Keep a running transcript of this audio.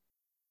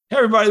Hey,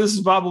 everybody, this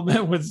is Bob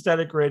Lament with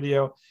Static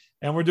Radio,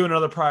 and we're doing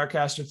another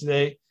PriorCaster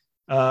today.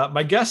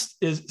 My guest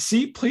is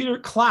C. Peter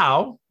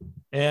Clough,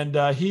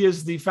 and he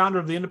is the founder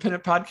of the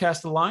Independent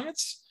Podcast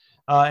Alliance.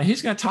 And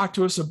he's going to talk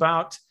to us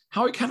about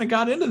how he kind of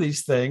got into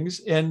these things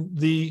and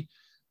the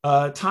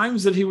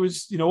times that he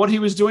was, what he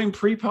was doing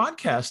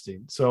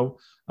pre-podcasting. So,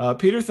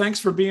 Peter, thanks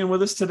for being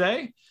with us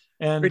today.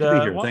 And great to be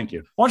here. Thank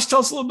you. Why don't you tell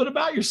us a little bit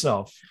about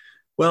yourself?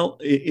 Well,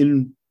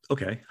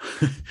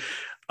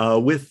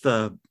 with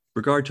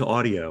regard to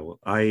audio,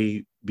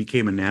 I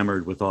became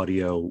enamored with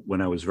audio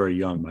when I was very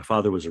young. My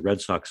father was a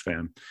Red Sox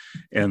fan,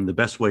 and the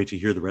best way to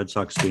hear the Red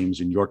Sox games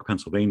in York,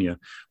 Pennsylvania,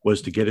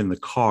 was to get in the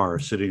car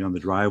sitting on the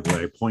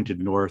driveway,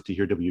 pointed north to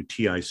hear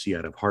WTIC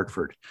out of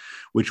Hartford,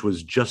 which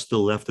was just to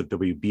the left of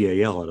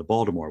WBAL out of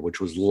Baltimore,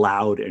 which was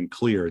loud and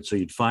clear. And so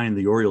you'd find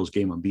the Orioles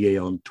game on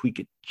BAL and tweak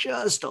it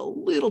just a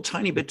little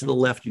tiny bit to the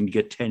left, and you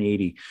get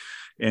 1080.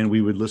 And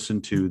we would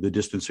listen to the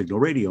distant signal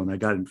radio, and I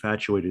got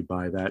infatuated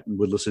by that and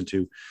would listen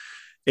to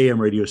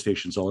AM radio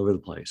stations all over the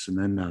place. And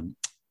then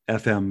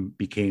FM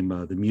became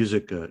the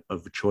music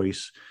of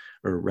choice,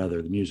 or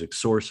rather the music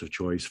source of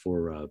choice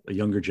for a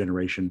younger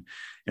generation.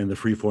 And the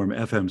freeform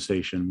FM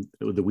station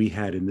that we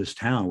had in this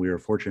town, we were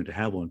fortunate to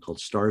have one called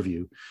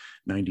Starview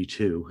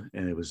 92.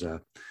 And it was,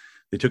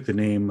 they took the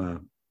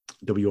name,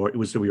 it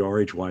was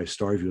WRHY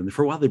Starview. And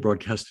for a while they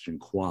broadcasted in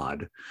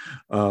quad,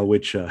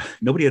 which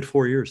nobody had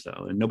 4 years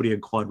though, and nobody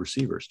had quad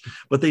receivers,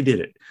 but they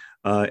did it.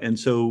 And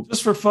so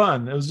just for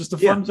fun, it was just a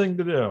fun thing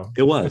to do.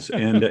 It was.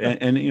 And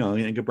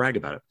I could brag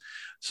about it.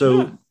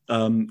 So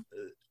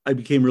I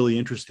became really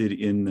interested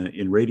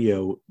in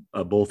radio,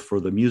 both for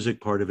the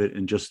music part of it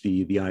and just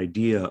the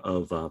idea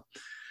of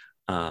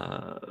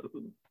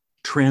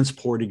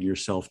transporting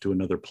yourself to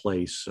another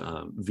place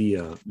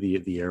via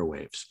the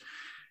airwaves.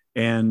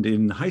 And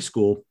in high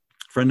school,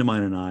 a friend of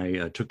mine and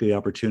I took the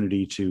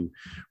opportunity to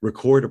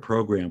record a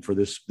program for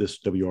this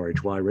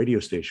WRHY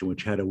radio station,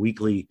 which had a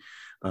weekly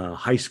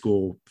high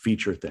school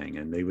feature thing.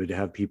 And they would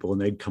have people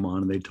and they'd come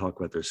on and they'd talk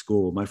about their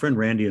school. My friend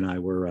Randy and I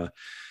were,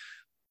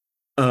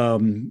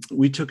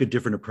 we took a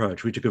different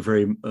approach. We took a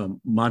very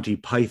Monty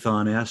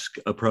Python-esque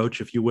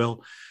approach, if you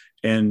will,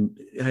 and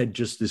had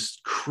just this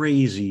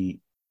crazy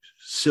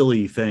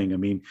silly thing. I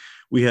mean,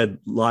 we had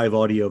live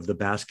audio of the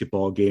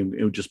basketball game.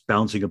 It was just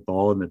bouncing a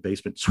ball in the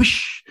basement,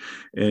 swish.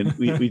 And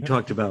we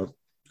talked about,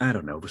 I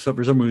don't know, for some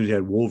reason we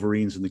had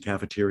Wolverines in the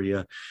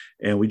cafeteria,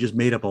 and we just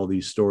made up all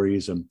these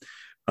stories.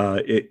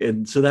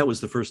 And so that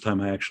was the first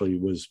time I actually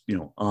was,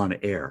 on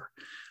air.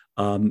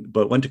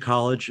 But went to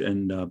college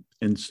and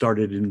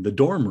started in the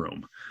dorm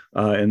room.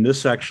 And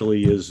this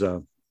actually is,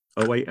 the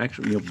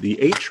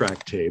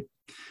 8-track tape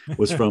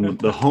was from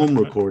the home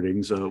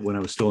recordings when I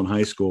was still in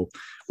high school,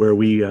 where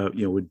we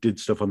did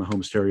stuff on the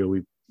home stereo.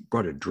 We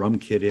brought a drum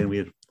kit in. We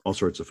had all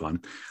sorts of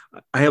fun.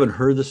 I haven't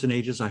heard this in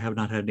ages. I have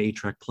not had an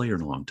 8-track player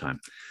in a long time,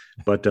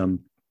 but I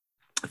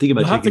think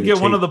about. You have to get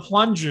one of the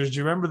plungers. Do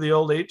you remember the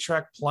old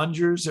 8-track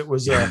plungers? It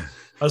was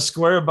a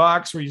square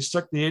box where you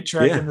stuck the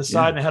 8-track in the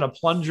side and it had a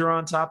plunger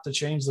on top to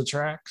change the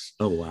tracks.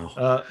 Oh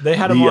wow! They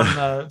had them on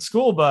the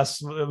school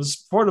bus. It was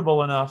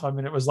portable enough. I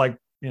mean, it was like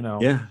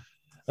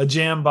a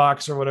jam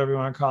box or whatever you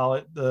want to call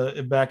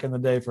it back in the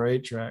day for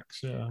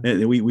 8-tracks. Yeah.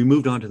 And we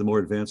moved on to the more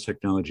advanced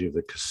technology of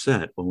the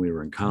cassette when we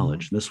were in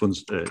college. Mm-hmm. And this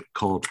one's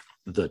called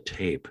the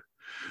tape.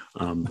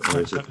 Or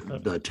is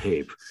it the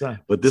tape?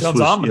 But this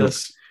was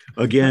ominous.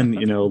 Again,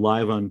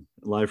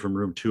 live from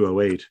room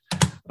 208.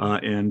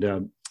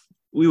 And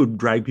we would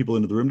drag people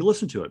into the room to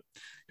listen to it,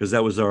 because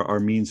that was our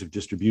means of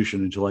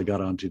distribution until I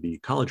got onto the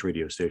college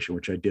radio station,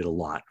 which I did a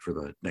lot for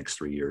the next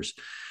 3 years.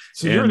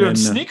 So you were doing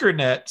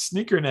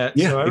sneakernet.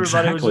 Yeah, so everybody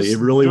exactly. Was just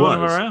it really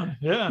doing was. Them around.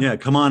 Yeah.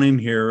 Come on in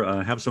here,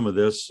 have some of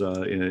this,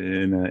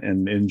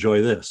 and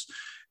enjoy this.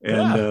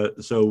 And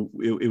so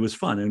it was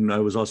fun. And I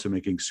was also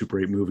making Super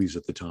 8 movies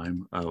at the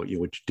time,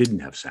 which didn't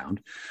have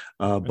sound.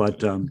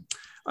 But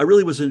I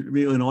really was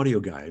an audio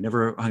guy. I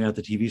never hung out at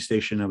the TV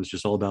station. I was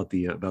just all about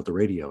the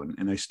radio,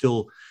 and I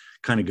still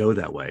kind of go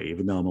that way,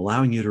 even though I'm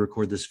allowing you to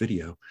record this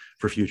video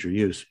for future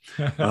use.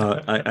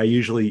 I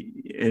usually,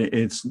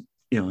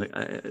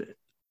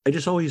 I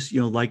just always,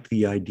 liked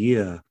the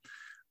idea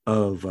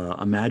of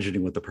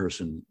imagining what the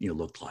person,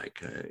 looked like.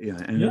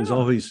 It was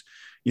always,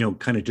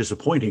 kind of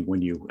disappointing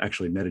when you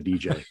actually met a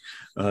DJ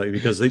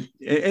because they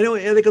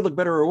could look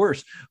better or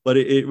worse, but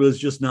it was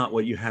just not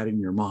what you had in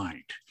your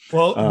mind.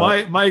 Well,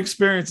 my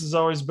experience has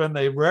always been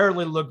they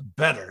rarely look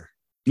better.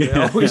 They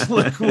always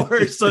look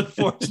worse,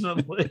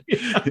 unfortunately.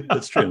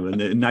 That's true. And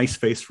a nice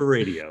face for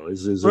radio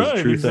is right,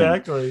 a true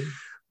exactly. thing.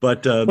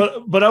 But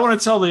I want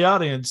to tell the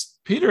audience,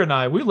 Peter and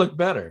I, we look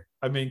better.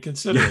 I mean,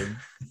 considering.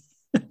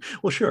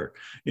 Well, sure.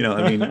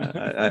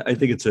 I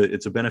think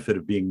it's a benefit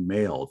of being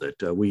male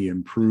that we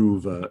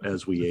improve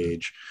as we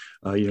age.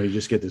 You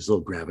just get this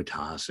little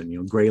gravitas,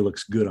 and gray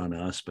looks good on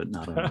us, but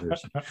not on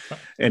others.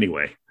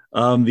 Anyway, I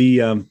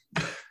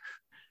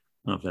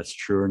don't know if that's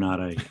true or not.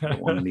 I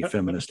don't want any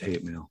feminist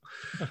hate mail.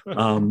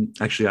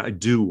 Actually, I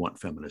do want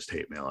feminist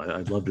hate mail.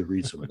 I'd love to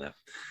read some of that.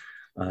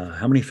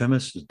 How many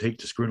feminists does it take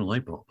to screw in a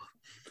light bulb?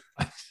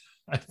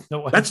 I have no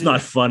idea. That's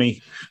not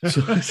funny.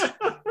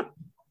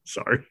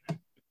 Sorry.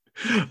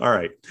 All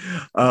right.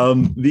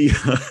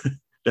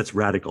 That's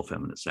radical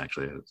feminist,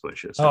 actually. That's what I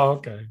should have said. Oh,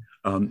 okay.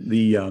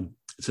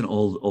 It's an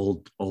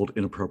old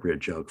inappropriate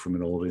joke from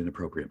an old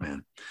inappropriate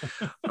man.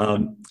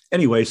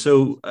 Anyway,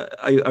 so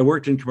I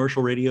worked in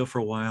commercial radio for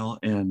a while,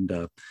 and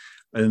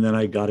then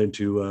I got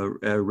into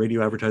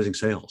radio advertising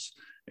sales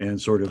and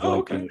sort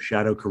of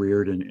shadow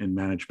careered in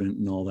management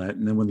and all that.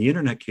 And then when the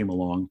internet came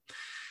along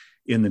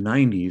in the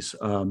 90s,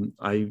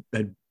 I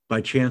had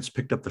by chance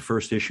picked up the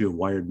first issue of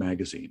Wired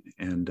magazine.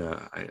 And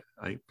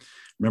I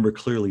remember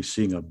clearly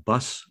seeing a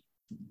bus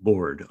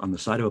board on the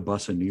side of a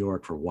bus in New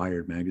York for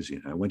Wired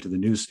magazine. I went to the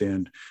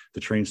newsstand, the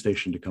train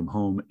station to come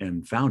home,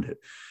 and found it.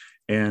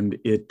 And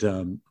it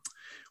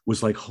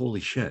was like, holy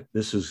shit,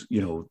 this is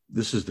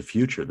the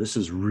future. This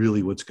is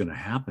really what's going to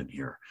happen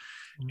here.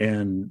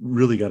 And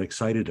really got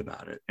excited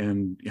about it,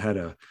 and had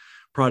a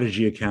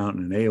Prodigy account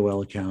and an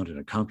AOL account and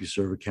a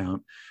CompuServe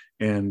account.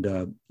 And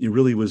it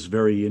really was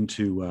very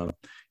into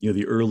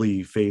the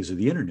early phase of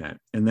the internet.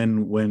 And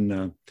then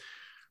when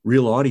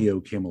Real Audio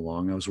came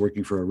along, I was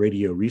working for a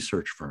radio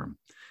research firm,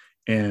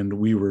 and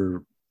we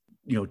were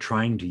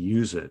trying to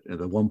use it at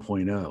the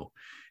 1.0,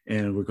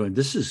 and we're going,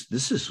 this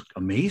is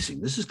amazing.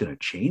 This is going to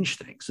change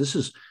things. This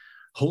is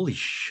holy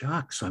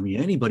shucks. I mean,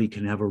 anybody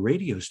can have a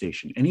radio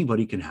station.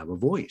 Anybody can have a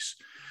voice.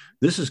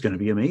 This is going to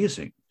be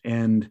amazing.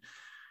 And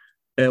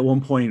at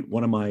one point,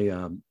 one of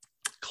my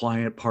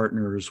client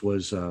partners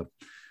was a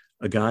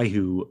guy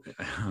who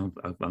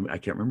I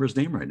can't remember his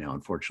name right now,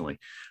 unfortunately,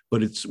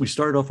 but we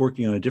started off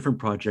working on a different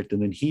project,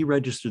 and then he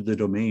registered the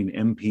domain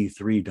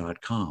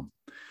mp3.com.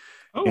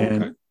 Oh,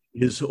 and okay.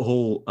 His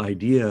whole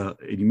idea,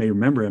 you may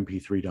remember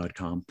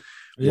mp3.com,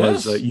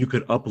 was you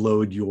could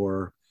upload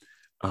your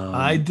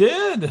I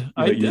did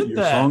your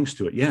that. songs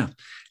to it. Yeah.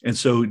 And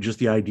so just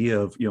the idea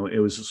of, it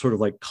was sort of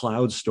like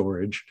cloud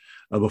storage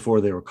before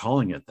they were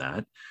calling it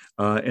that.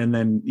 And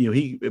then,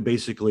 he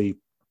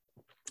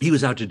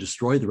was out to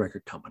destroy the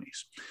record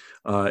companies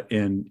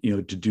and,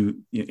 to do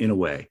in a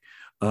way.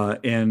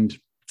 And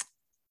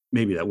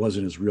maybe that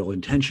wasn't his real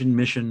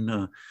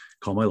mission,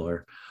 call my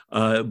lawyer.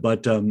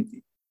 But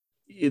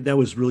that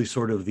was really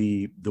sort of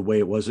the way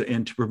it was.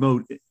 And to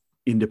promote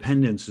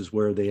independence is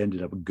where they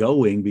ended up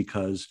going,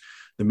 because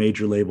the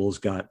major labels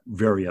got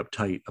very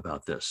uptight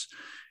about this,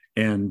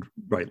 and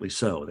rightly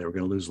so. They were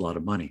going to lose a lot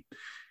of money.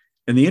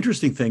 And the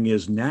interesting thing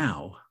is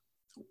now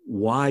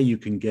why you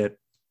can get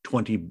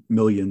 20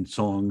 million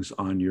songs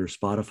on your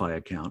Spotify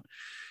account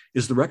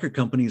is the record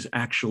companies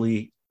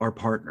actually are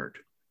partnered.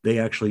 They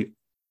actually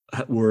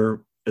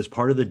were, as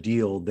part of the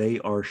deal, they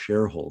are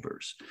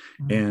shareholders.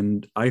 Mm-hmm.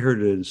 And I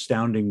heard an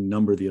astounding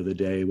number the other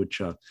day,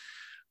 which I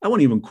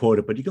won't even quote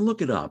it, but you can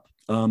look it up.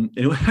 And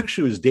it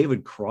actually was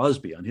David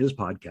Crosby on his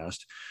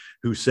podcast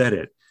who said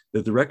it,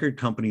 that the record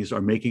companies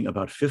are making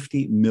about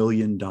 $50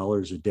 million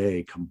a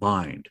day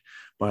combined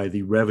by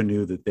the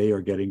revenue that they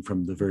are getting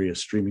from the various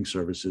streaming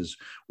services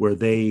where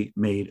they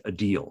made a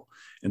deal.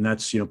 And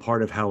that's,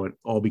 part of how it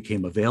all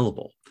became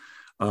available.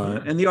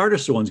 And the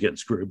artists are the ones getting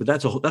screwed, but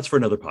that's for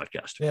another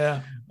podcast.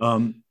 Yeah.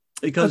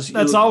 Because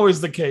that's always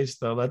the case,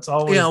 though. That's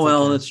always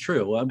that's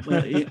true.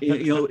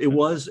 It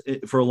was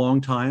for a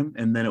long time,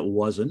 and then it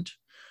wasn't.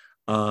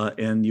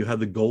 And you had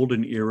the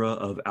golden era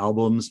of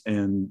albums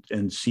and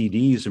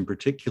CDs in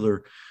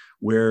particular,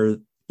 where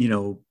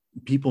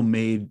people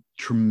made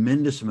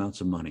tremendous amounts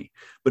of money.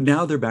 But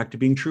now they're back to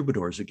being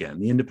troubadours again.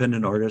 The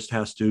independent artist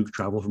has to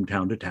travel from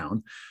town to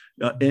town,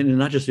 and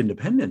not just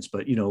independents,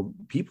 but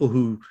people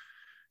who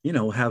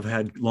have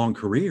had long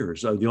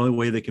careers. The only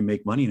way they can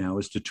make money now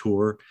is to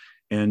tour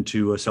and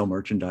to sell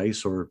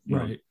merchandise or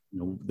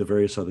the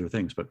various other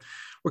things. But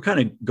we're kind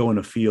of going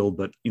afield.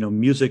 But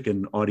music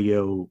and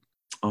audio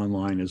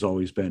online has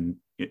always been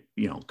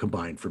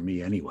combined for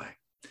me anyway.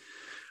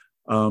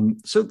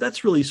 So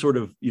that's really sort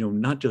of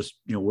not just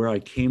where I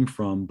came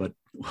from, but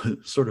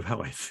sort of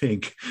how I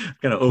think.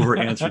 Kind of over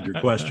answered your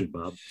question,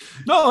 Bob.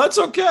 No, that's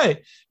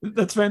okay.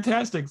 That's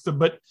fantastic. So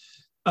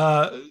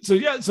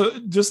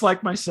just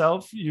like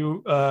myself,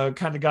 you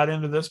kind of got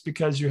into this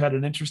because you had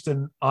an interest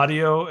in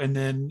audio, and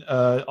then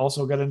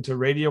also got into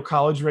radio.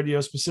 College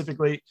radio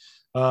specifically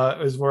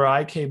is where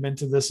I came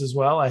into this as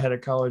well. I had a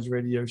college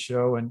radio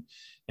show, and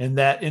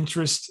that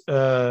interest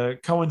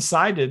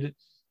coincided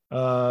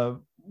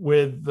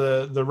with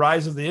the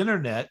rise of the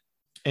internet,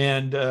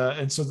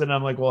 and so then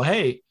I'm like, well,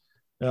 hey,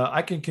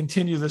 I can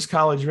continue this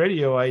college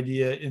radio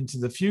idea into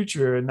the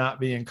future and not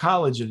be in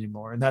college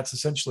anymore, and that's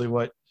essentially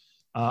what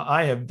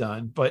I have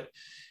done. But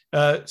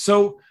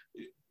so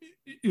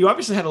you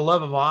obviously had a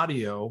love of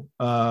audio,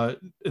 and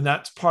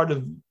that's part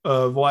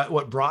of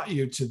what brought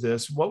you to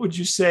this. What would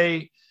you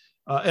say?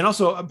 And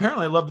also,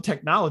 apparently, I love the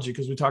technology,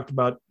 because we talked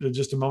about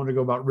just a moment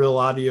ago about Real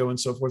Audio and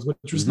so forth,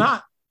 which was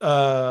not,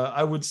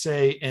 I would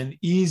say, an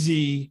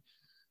easy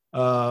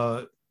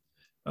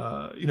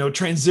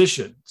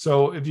transition.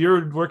 So if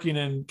you're working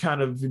in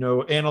kind of,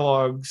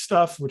 analog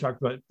stuff, we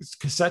talked about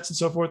cassettes and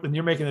so forth, and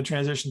you're making the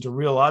transition to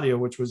real audio,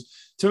 which was,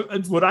 to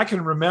what I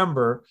can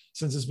remember,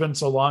 since it's been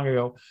so long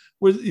ago,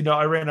 was,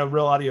 I ran a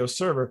real audio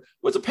server,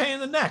 was a pain in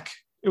the neck.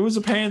 It was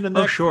a pain in the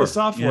neck, sure. the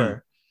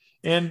software.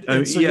 Yeah.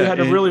 And so yeah, you had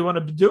to really want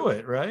to do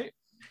it, right?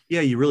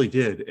 Yeah, you really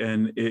did.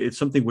 And it's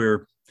something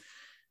where,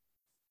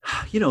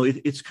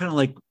 it's kind of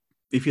like,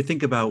 if you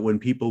think about when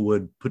people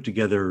would put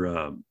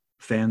together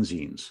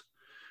fanzines,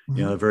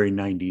 a very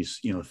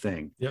 90s,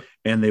 thing. Yep.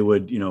 And they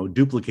would,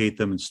 duplicate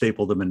them and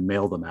staple them and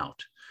mail them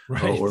out,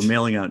 right. Or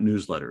mailing out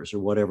newsletters or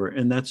whatever.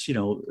 And that's,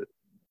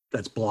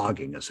 that's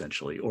blogging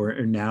essentially, or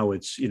now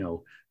it's,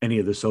 any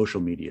of the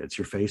social media, it's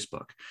your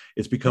Facebook.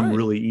 It's become right.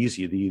 really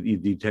easy.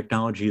 The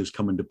technology has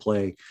come into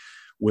play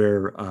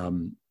where,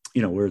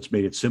 where it's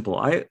made it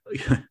simple.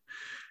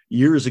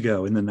 Years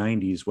ago in the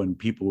 90s, when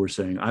people were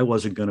saying, I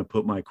wasn't going to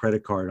put my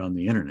credit card on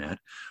the internet,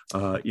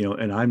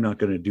 and I'm not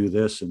going to do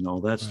this and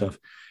all that right. stuff.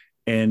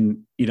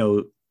 And,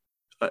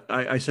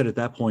 I said at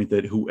that point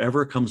that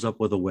whoever comes up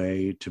with a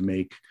way to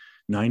make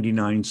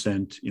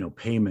 99-cent,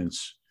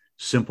 payments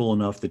simple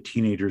enough that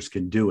teenagers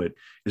can do it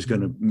is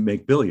going to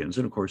make billions.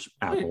 And of course,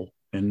 Apple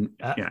and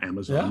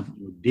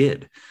Amazon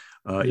did,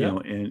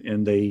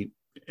 and they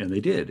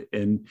did.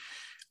 And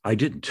I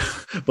didn't,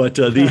 but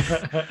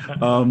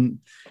the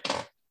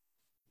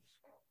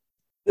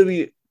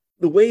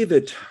way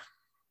that,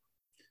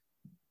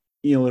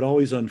 it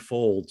always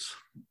unfolds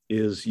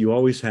is you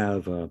always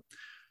have,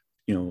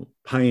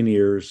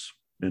 pioneers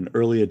and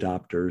early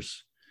adopters,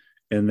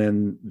 and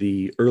then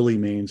the early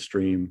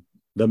mainstream,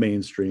 and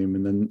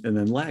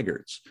then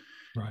laggards.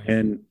 Right.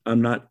 And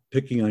I'm not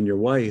picking on your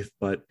wife,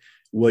 but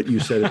what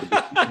you said at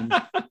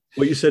the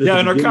beginning,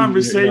 in our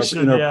conversation,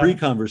 in our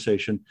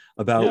pre-conversation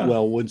about,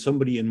 well, when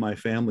somebody in my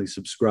family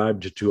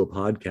subscribed to a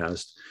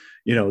podcast,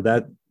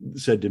 that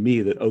said to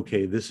me that,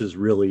 okay, this is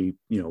really,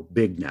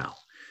 big now.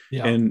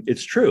 Yeah. And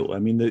it's true. I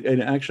mean,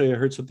 and actually I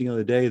heard something the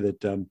other day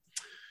that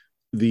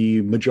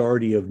the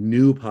majority of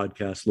new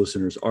podcast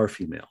listeners are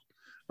female.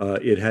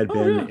 It had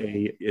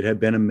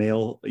been a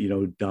male,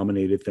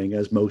 dominated thing,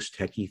 as most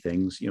techie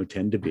things,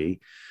 tend to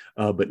be.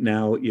 But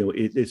now,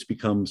 it's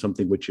become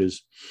something which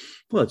is,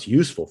 well, it's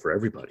useful for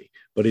everybody,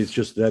 but it's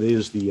just, that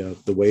is the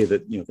way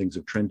that, things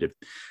have trended.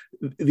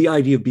 The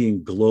idea of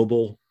being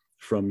global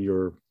from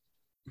your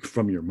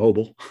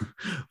mobile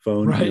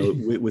phone, right.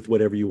 With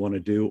whatever you want to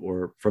do,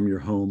 or from your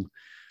home.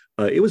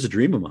 It was a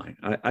dream of mine.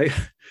 I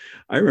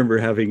remember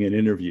having an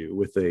interview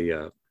with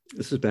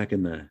this is back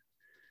in the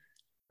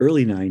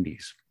early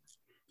 90s,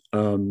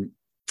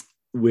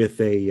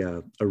 with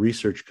a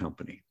research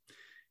company.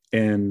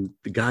 And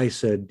the guy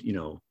said,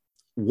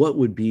 what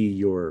would be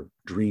your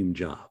dream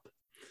job?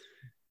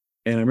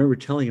 And I remember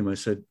telling him, I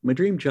said, my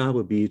dream job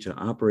would be to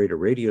operate a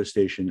radio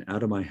station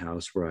out of my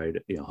house where I'd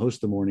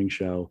host the morning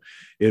show.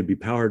 It would be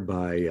powered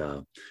by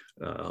a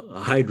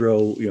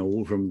hydro,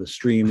 from the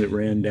stream that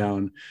ran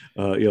down,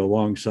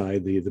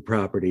 alongside the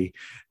property.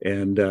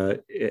 And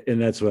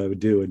that's what I would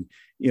do. And,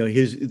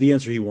 the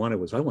answer he wanted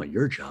was, I want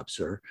your job,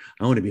 sir.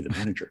 I want to be the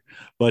manager.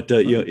 But,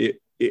 I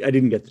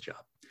didn't get the job.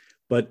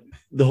 But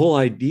the whole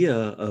idea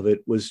of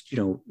it was,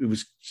 it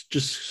was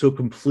just so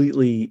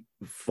completely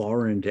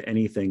foreign to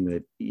anything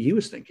that he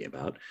was thinking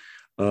about.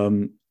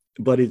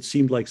 But it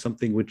seemed like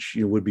something which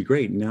would be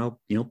great. Now,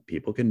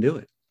 people can do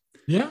it.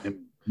 Yeah.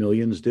 And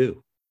millions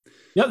do.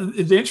 Yeah.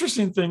 The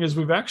interesting thing is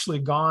we've actually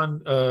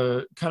gone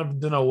kind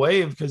of in a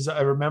wave, because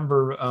I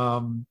remember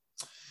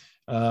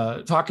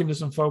talking to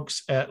some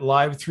folks at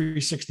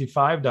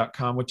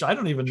live365.com, which I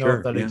don't even know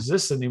if that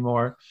exists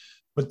anymore.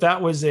 But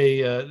that was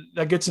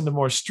that gets into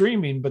more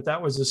streaming, but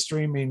that was a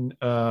streaming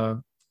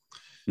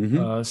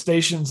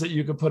stations that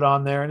you could put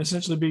on there and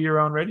essentially be your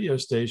own radio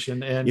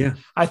station. And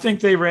I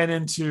think they ran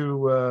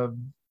into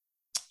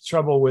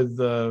trouble with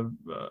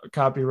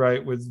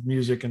copyright with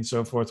music and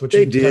so forth, which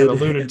they you did. kind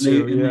of alluded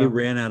to. And they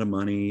ran out of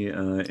money.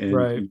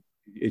 And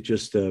it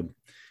just,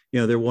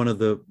 they're one of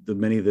the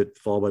many that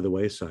fall by the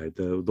wayside.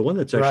 The one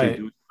that's actually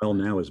doing well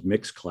now is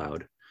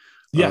Mixcloud.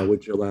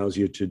 Which allows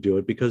you to do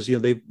it because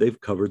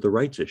they've covered the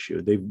rights issue.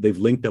 They've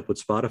linked up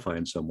with Spotify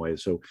in some way.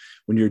 So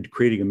when you're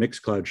creating a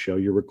Mixcloud show,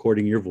 you're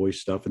recording your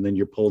voice stuff, and then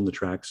you're pulling the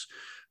tracks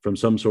from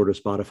some sort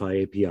of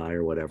Spotify API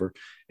or whatever.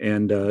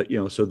 And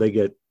so they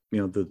get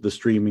the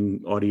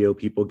streaming audio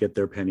people get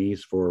their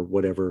pennies for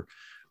whatever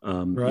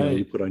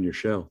you put on your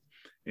show,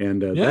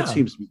 and that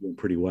seems to be doing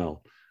pretty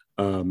well.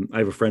 I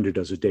have a friend who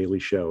does a daily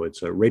show.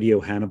 It's a Radio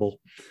Hannibal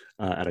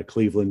out of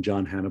Cleveland,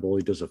 John Hannibal.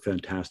 He does a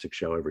fantastic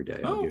show every day.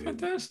 Oh,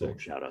 fantastic.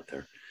 Shout out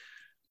there.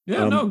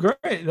 Yeah, no,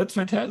 great. That's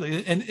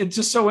fantastic. And it's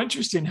just so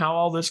interesting how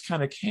all this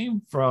kind of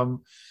came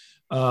from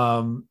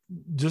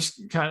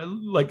just kind of,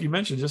 like you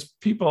mentioned, just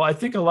people. I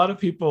think a lot of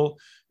people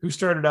who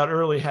started out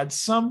early had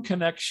some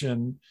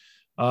connection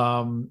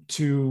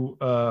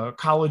to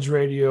college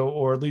radio,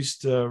 or at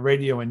least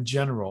radio in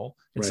general.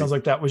 It sounds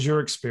like that was your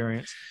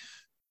experience.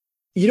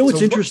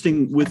 What's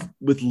interesting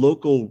with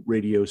local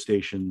radio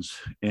stations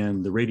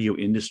and the radio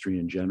industry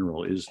in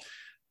general is,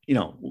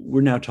 we're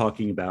now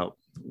talking about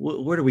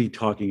what are we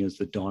talking as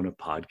the dawn of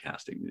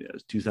podcasting?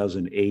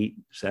 2008,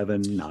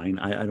 7, 9?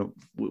 I don't.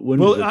 When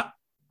well,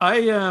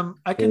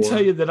 I can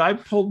tell you that I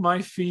pulled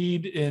my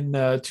feed in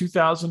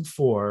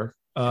 2004,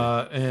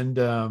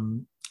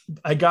 and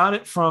I got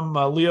it from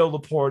Leo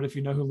Laporte. If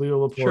you know who Leo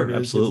Laporte is,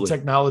 absolutely. he's a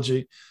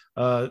technology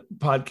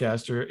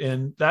podcaster,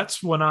 and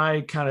that's when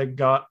I kind of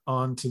got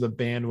onto the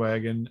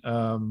bandwagon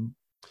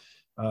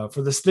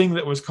for this thing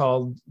that was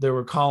called, they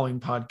were calling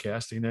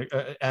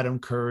podcasting, Adam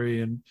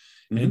Curry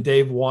and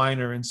Dave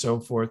Weiner and so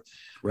forth.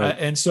 Right.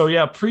 And so,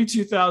 yeah, pre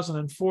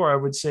 2004, I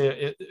would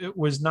say it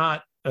was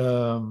not,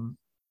 there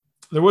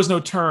was no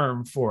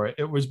term for it.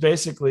 It was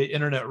basically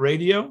internet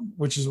radio,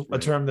 which is a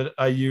term that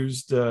I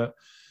used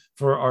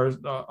for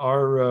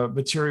our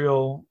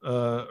material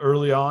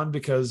early on,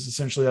 because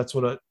essentially that's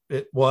what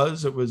it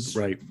was. It was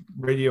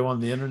radio on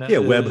the internet. Yeah,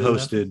 web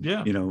hosted,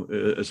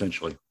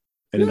 essentially,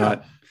 and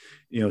not,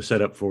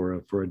 set up for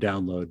a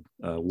download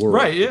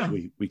world,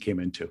 which we came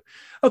into.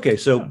 Okay,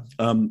 so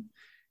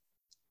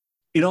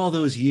in all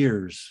those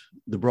years,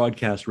 the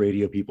broadcast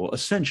radio people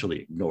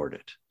essentially ignored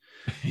it.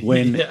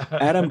 When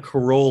Adam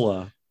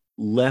Carolla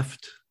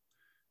left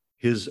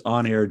his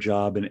on-air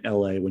job in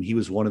LA, when he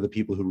was one of the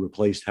people who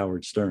replaced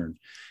Howard Stern,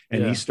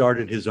 and he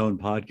started his own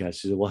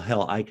podcast, he said, well,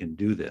 hell, I can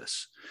do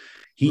this.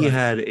 He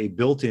had a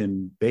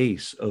built-in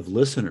base of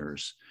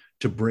listeners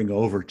to bring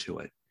over to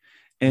it.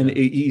 And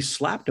he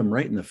slapped him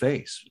right in the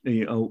face,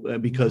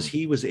 because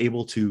he was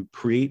able to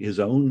create his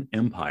own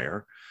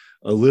empire,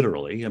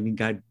 literally. I mean,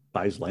 guy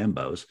buys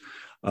Lambos.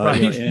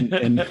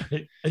 And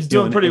he's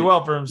doing pretty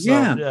well for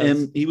himself. Yeah,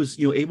 and he was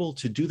able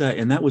to do that,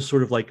 and that was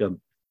sort of like a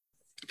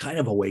kind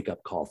of a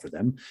wake-up call for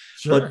them.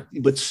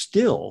 But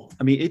still,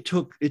 I mean, it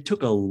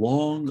took a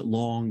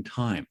long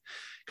time,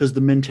 because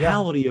the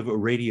mentality of a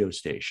radio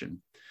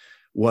station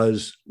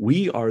was,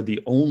 we are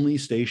the only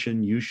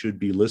station you should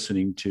be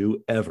listening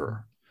to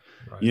ever.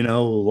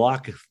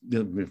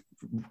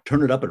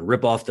 Turn it up and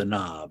rip off the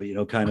knob,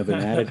 kind of an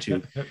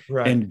attitude.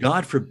 And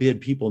God forbid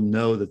people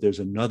know that there's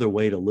another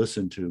way to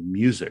listen to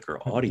music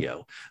or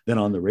audio than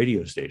on the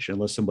radio station,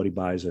 unless somebody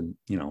buys an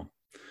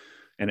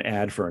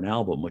ad for an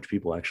album, which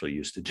people actually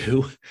used to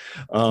do.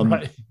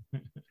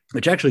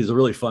 Which actually is a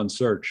really fun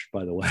search,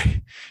 by the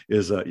way,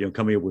 is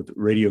coming up with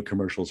radio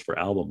commercials for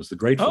albums. The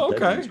Grateful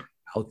Dead ones are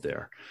out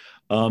there.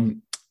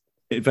 In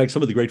fact,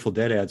 some of the Grateful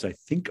Dead ads, I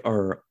think,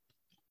 are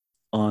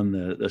on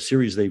the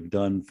series they've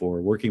done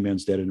for Working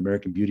Man's Dead and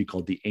American Beauty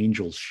called The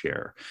Angels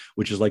Share,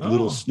 which is like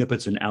little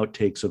snippets and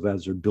outtakes of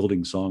as they're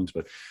building songs.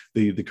 But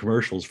the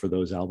commercials for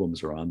those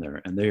albums are on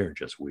there, and they are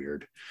just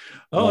weird.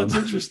 It's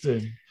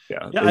interesting.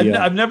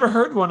 I've never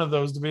heard one of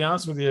those, to be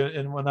honest with you.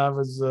 And when I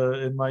was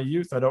in my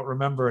youth, I don't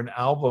remember an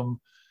album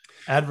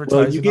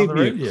advertising on the radio.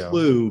 Well, you gave me a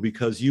clue,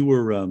 because you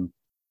were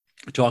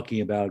talking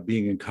about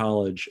being in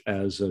college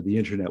as the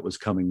internet was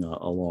coming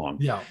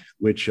along,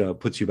 which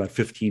puts you about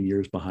 15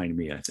 years behind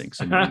me, I think.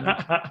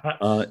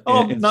 Not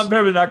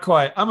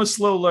quite. I'm a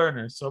slow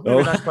learner, so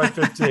maybe not quite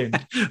 15.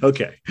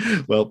 Okay,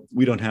 well,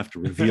 we don't have to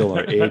reveal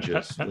our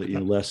ages,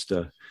 lest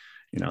they're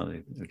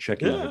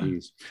checking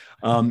IDs.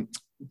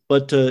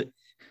 But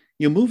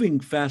moving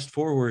fast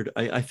forward,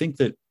 I think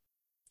that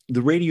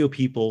the radio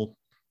people,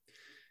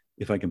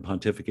 if I can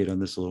pontificate on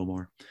this a little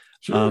more,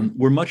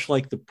 we're much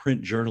like the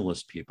print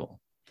journalist people,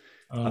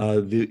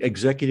 the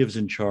executives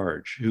in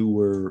charge who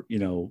were,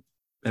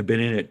 had been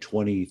in it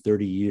 20,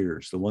 30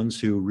 years, the ones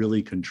who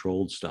really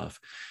controlled stuff.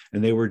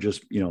 And they were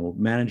just,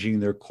 managing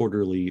their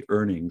quarterly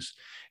earnings.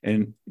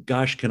 And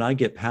gosh, can I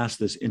get past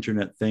this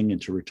internet thing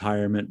into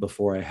retirement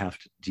before I have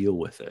to deal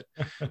with it?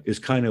 Is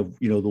kind of,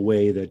 the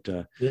way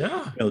that,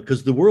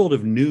 because the world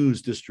of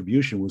news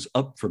distribution was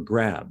up for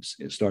grabs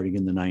starting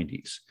in the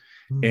 90s.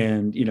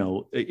 And,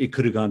 it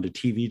could have gone to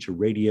TV, to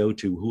radio,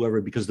 to whoever,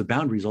 because the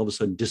boundaries all of a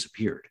sudden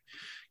disappeared.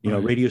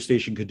 A radio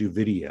station could do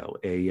video,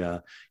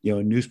 a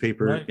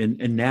newspaper.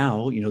 And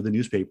now, the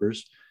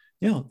newspapers,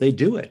 they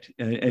do it.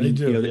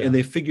 And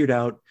they figured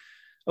out,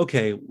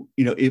 okay,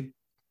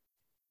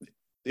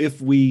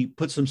 if we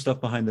put some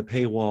stuff behind the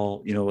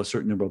paywall, a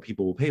certain number of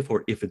people will pay for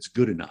it if it's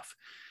good enough.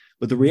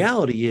 But the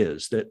reality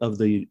is that of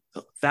the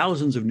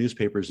thousands of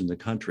newspapers in the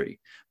country,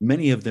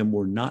 many of them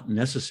were not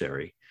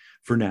necessary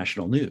for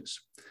national news.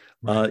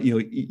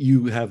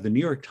 You have the New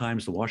York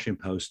Times, the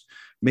Washington Post,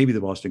 maybe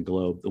the Boston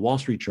Globe, the Wall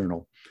Street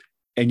Journal,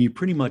 and you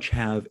pretty much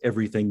have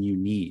everything you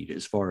need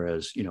as far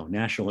as,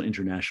 national and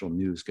international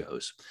news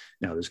goes.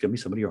 Now, there's going to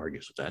be somebody who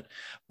argues with that,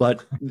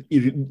 but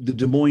the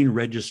Des Moines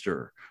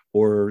Register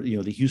or,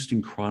 the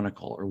Houston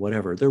Chronicle or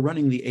whatever, they're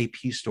running the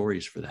AP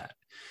stories for that.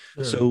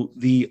 Sure. So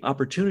the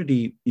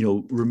opportunity,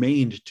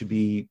 remained to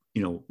be,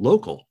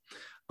 local.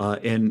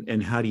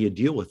 And how do you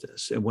deal with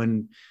this? And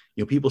when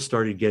people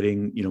started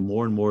getting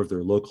more and more of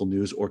their local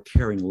news, or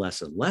caring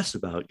less and less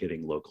about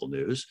getting local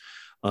news,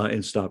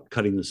 and stopped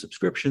cutting the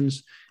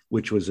subscriptions,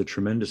 which was a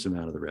tremendous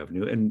amount of the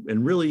revenue,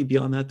 and really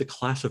beyond that, the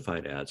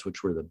classified ads,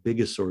 which were the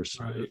biggest source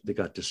that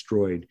got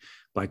destroyed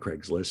by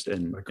Craigslist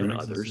and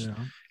others.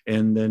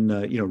 And then,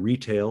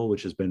 retail,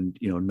 which has been,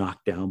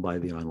 knocked down by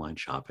the online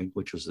shopping,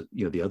 which was,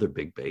 the other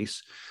big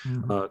base.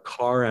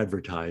 Car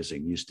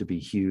advertising used to be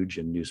huge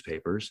in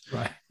newspapers.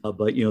 Right.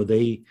 But,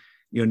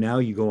 now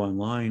you go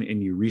online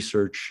and you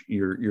research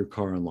your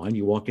car online.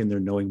 You walk in there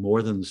knowing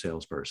more than the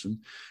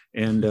salesperson,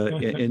 and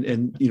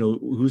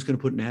who's going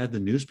to put an ad in the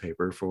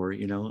newspaper for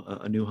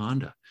a new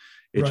Honda?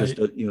 It right.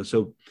 just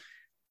So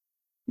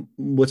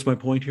what's my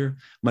point here?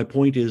 My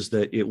point is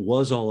that it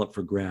was all up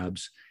for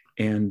grabs,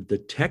 and the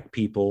tech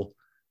people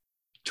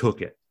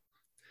took it.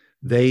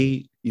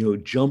 They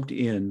jumped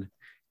in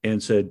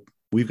and said,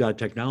 we've got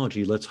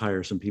technology, let's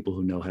hire some people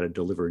who know how to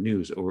deliver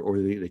news, or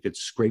they could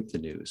scrape the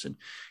news. And,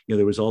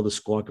 there was all the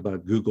squawk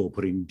about Google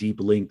putting deep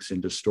links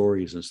into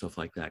stories and stuff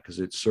like that, because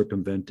it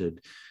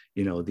circumvented,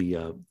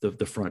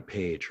 the front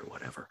page or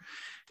whatever.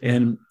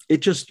 And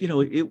it just,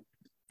 it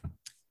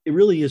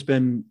really has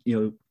been,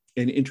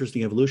 an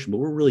interesting evolution, but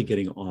we're really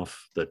getting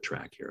off the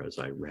track here as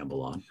I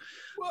ramble on.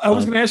 Well, I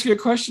was going to ask you a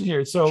question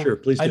here. So sure,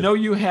 please do. I know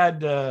you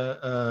had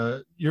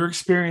your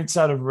experience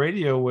out of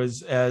radio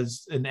was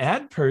as an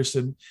ad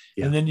person,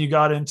 and then you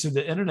got into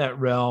the internet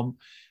realm.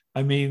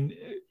 I mean,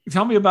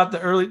 tell me about the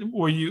early.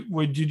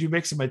 Did you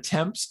make some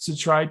attempts to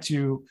try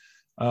to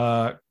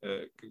kind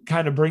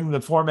of bring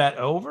the format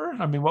over?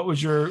 I mean, what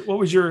was your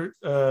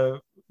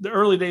the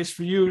early days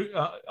for you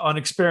on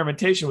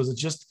experimentation? Was it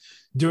just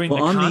doing the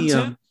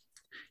content?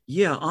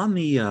 On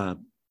the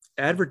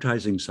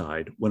advertising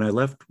side, when I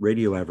left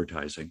radio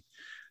advertising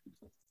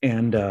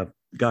and I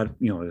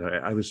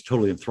was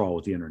totally enthralled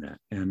with the internet,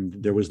 and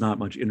there was not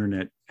much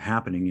internet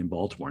happening in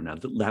Baltimore. Now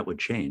that would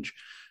change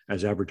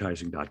as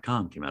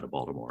advertising.com came out of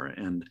Baltimore.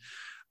 And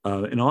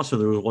also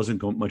there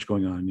wasn't much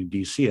going on in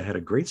DC. I had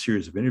a great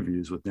series of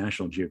interviews with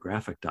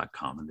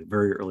nationalgeographic.com in the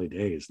very early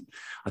days. And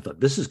I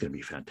thought, this is going to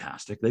be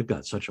fantastic. They've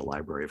got such a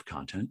library of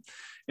content,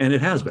 and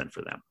it has been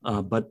for them.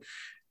 But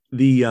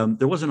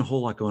there wasn't a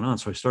whole lot going on.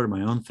 So I started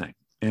my own thing,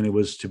 and it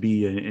was to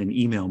be an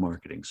email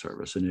marketing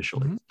service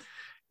initially.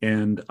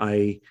 And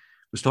I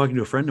was talking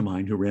to a friend of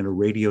mine who ran a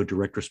radio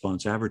direct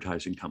response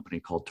advertising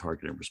company called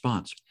Target and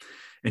Response.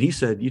 And he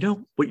said,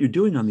 what you're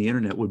doing on the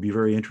internet would be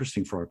very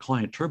interesting for our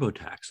client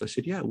TurboTax. I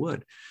said, yeah, it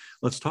would.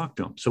 Let's talk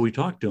to him. So we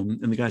talked to him,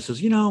 and the guy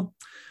says,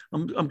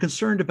 I'm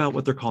concerned about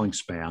what they're calling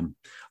spam.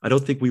 I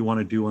don't think we want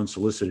to do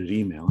unsolicited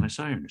email. And I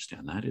said, I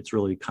understand that. It's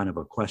really kind of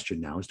a question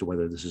now as to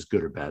whether this is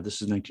good or bad.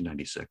 This is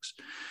 1996.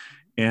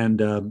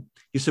 And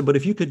he said, but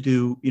if you could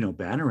do,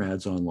 banner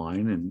ads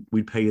online, and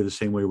we'd pay you the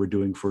same way we're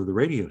doing for the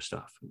radio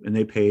stuff. And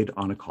they paid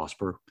on a cost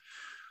per,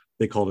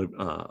 they called it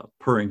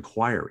per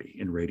inquiry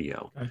in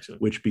radio,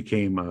 which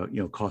became,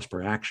 cost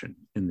per action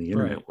in the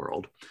internet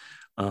world.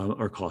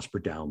 Or cost per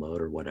download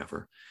or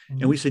whatever.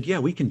 And we said, yeah,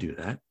 we can do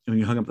that. And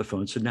we hung up the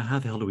phone and said, now how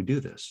the hell do we do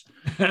this?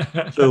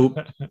 So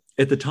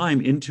at the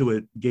time,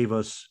 Intuit gave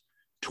us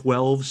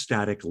 12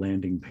 static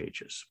landing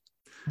pages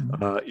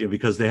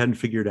because they hadn't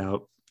figured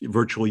out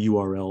virtual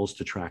URLs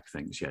to track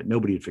things yet.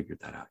 Nobody had figured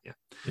that out yet.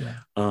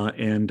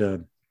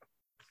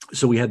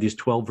 So we had these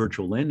 12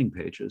 virtual landing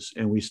pages,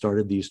 and we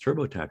started these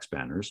TurboTax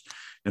banners.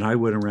 And I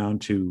went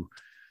around to,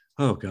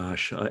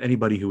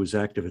 anybody who was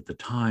active at the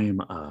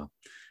time,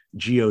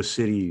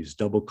 GeoCities,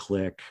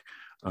 DoubleClick,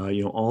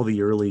 all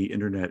the early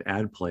internet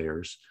ad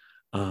players,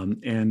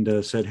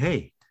 and said,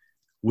 hey,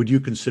 would you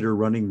consider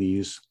running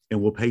these?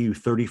 And we'll pay you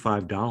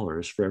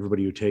 $35 for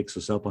everybody who takes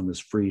us up on this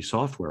free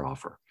software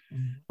offer.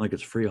 Like,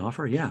 it's a free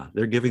offer? Yeah,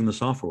 they're giving the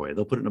software away.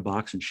 They'll put it in a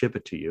box and ship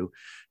it to you,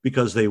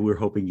 because they were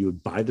hoping you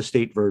would buy the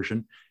state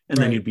version, and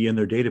then you'd be in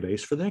their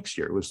database for the next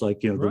year. It was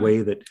like, the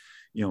way that,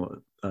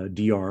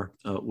 DR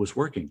was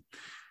working.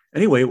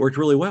 Anyway, it worked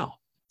really well.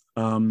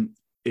 Everybody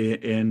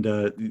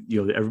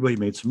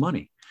made some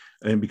money.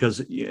 And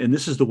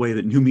this is the way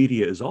that new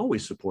media is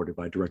always supported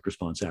by direct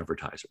response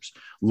advertisers.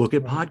 Look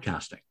at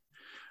podcasting.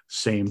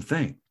 Same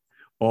thing.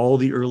 All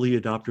the early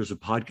adopters of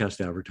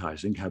podcast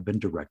advertising have been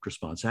direct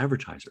response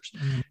advertisers.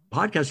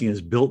 Podcasting has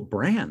built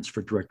brands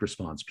for direct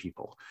response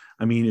people.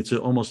 I mean, it's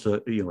almost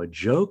a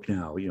joke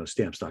now,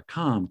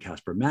 stamps.com,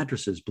 Casper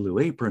Mattresses, Blue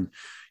Apron,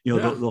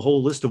 the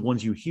whole list of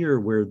ones you hear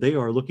where they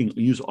are looking,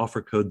 use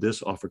offer code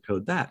this, offer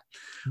code that.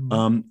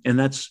 And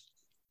that's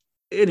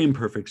an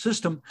imperfect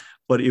system,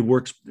 but it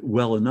works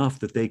well enough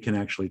that they can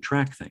actually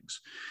track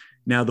things.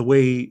 Now, the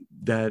way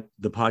that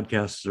the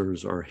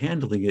podcasters are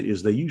handling it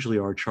is they usually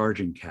are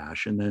charging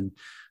cash, and then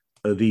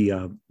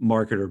the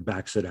marketer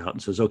backs it out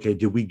and says, okay,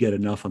 did we get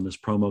enough on this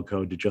promo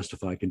code to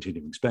justify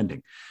continuing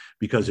spending?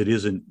 Because it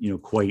isn't,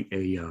 quite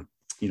a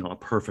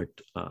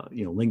perfect,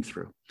 link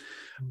through.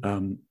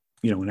 An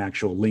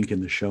actual link in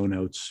the show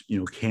notes,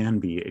 can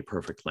be a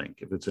perfect link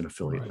if it's an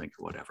affiliate link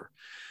or whatever.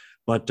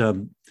 But,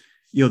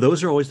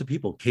 those are always the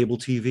people. Cable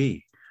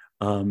TV,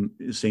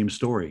 same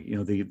story.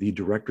 The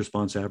direct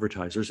response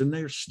advertisers, and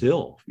they're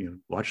still,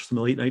 watch some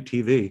late night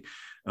TV,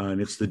 and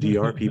it's the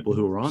DR people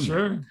who are on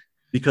there,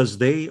 because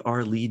they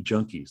are lead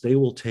junkies. They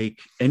will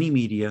take any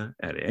media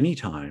at any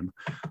time,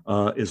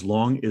 as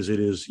long as it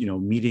is,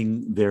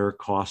 meeting their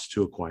cost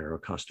to acquire a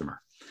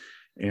customer,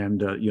 and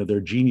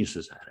they're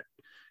geniuses at it.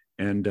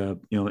 and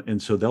and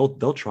so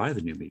they'll try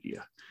the new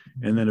media,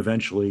 and then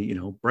eventually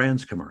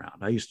brands come around.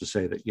 I used to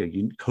say that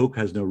Coke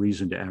has no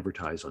reason to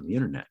advertise on the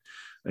internet.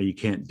 You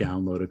can't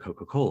download a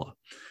Coca-Cola,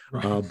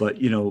 Right. but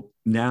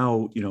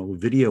now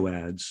video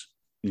ads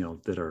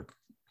that are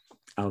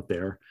out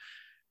there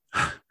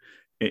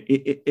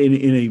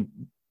in a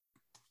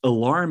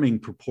alarming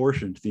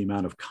proportion to the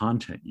amount of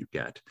content you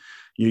get.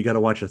 You got to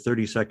watch a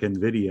 30-second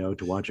video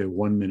to watch a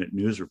 1-minute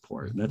news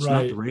report. And that's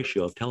not the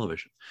ratio of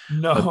television.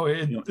 No,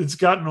 it's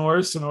gotten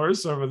worse and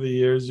worse over the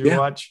years.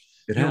 You're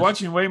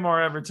watching way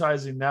more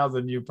advertising now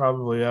than you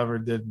probably ever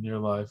did in your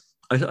life.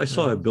 I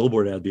saw a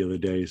billboard ad the other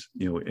day,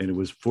 and it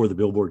was for the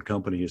billboard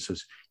company. It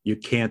says, "You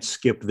can't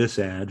skip this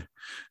ad,"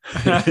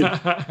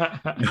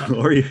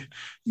 or you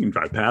can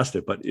drive past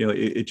it. But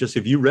it just,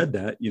 if you read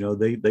that,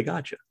 they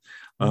got you.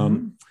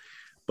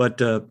 But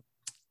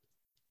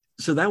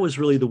so that was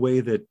really the way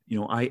that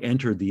I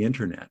entered the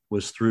internet,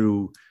 was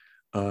through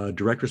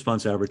direct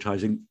response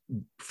advertising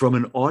from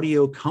an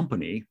audio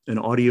company, an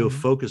audio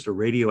focused or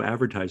radio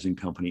advertising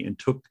company, and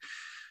took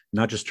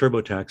not just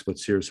TurboTax but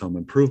Sears Home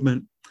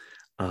Improvement,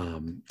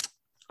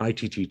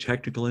 ITT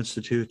Technical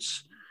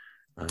Institutes,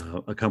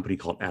 a company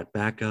called At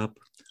Backup,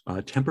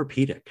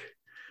 Tempur-Pedic.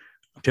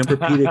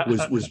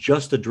 Tempur-Pedic was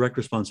just a direct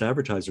response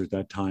advertiser at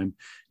that time,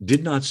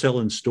 did not sell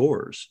in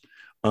stores.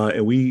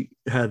 And we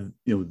had,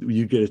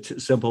 you get a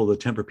sample of the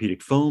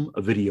Tempur-Pedic foam,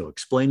 a video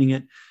explaining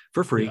it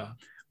for free. Yeah.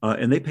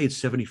 And they paid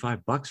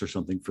 $75 or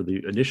something for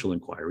the initial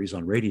inquiries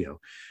on radio.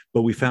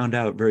 But we found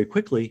out very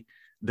quickly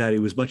that it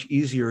was much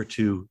easier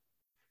to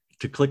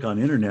click on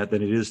internet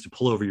than it is to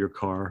pull over your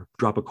car,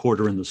 drop a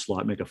quarter in the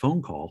slot, make a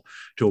phone call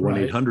to a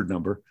 1-800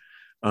 number.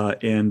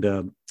 And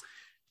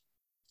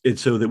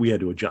so that we had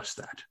to adjust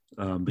that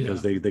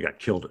because they got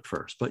killed at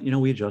first. But,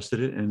 we adjusted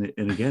it.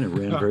 And again, it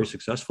ran very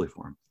successfully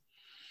for them.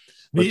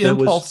 The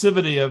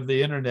impulsivity of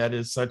the internet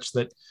is such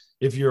that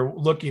if you're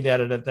looking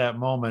at it at that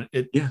moment,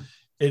 it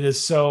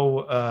is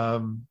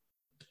so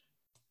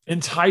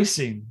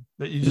enticing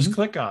that you just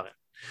click on it.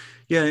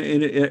 Yeah,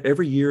 and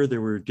every year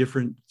there were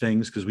different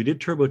things, because we did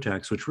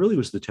TurboTax, which really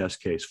was the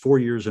test case, 4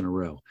 years in a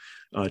row.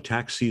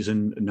 Tax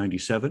season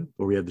 97,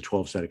 where we had the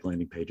 12 static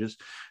landing pages.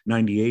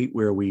 98,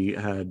 where we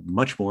had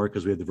much more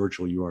because we had the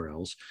virtual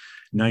URLs.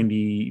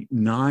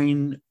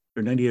 99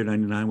 or 98 or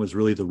 99 was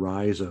really the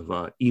rise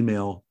of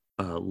email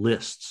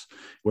lists,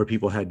 where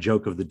people had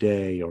joke of the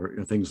day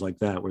or things like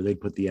that, where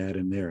they'd put the ad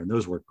in there, and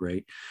those worked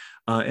great.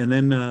 And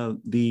then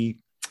the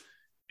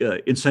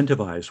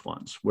incentivized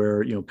ones,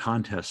 where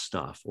contest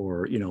stuff,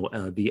 or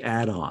the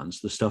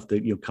add-ons, the stuff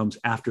that comes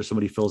after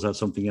somebody fills out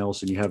something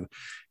else, and you have,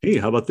 hey,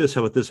 how about this,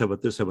 how about this, how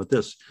about this, how about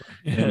this,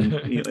 and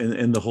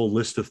and the whole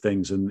list of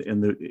things, and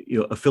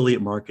the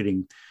affiliate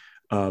marketing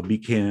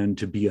began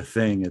to be a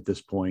thing at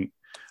this point,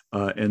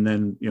 and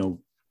then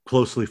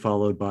closely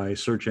followed by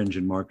search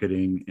engine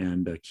marketing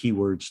and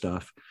keyword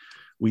stuff.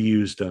 We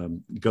used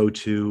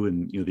GoTo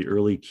and the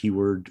early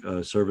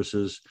keyword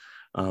services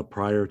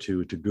prior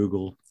to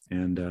Google,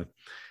 and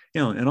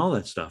and all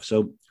that stuff.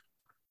 So,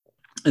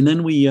 and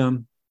then we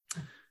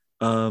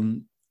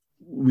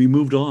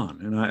moved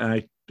on, and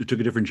I took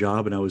a different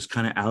job, and I was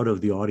kind of out of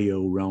the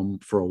audio realm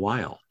for a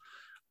while,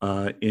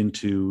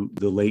 into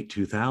the late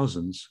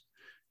 2000s.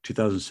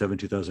 2007,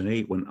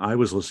 2008, when I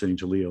was listening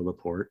to Leo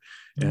Laporte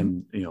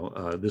and,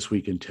 This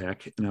Week in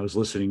Tech, and I was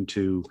listening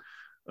to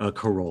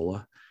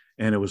Corolla,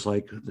 and it was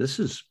like, this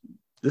is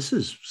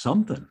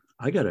something.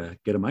 I got to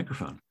get a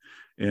microphone,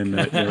 and,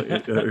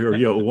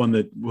 or one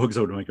that hooks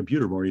over to my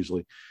computer more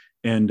easily,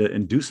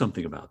 and do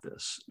something about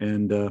this.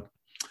 And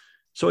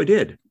so I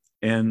did.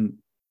 And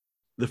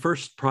the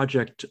first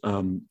project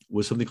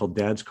was something called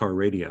Dad's Car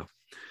Radio,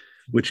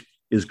 which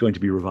is going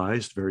to be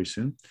revised very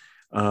soon.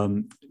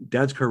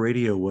 Dad's Car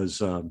Radio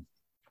was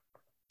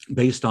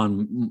based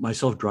on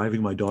myself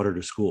driving my daughter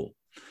to school,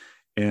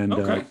 and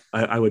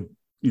I would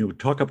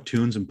talk up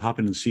tunes and pop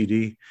in the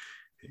CD.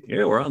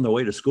 Yeah, we're on the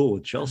way to school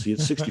with Chelsea.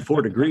 It's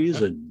 64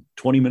 degrees and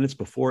 20 minutes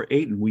before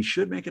 8, and we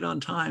should make it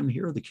on time.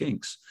 Here are the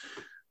Kinks,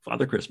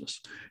 Father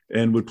Christmas,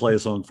 and would play a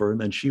song for her,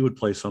 and then she would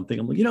play something.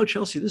 I'm like,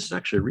 Chelsea, this is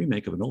actually a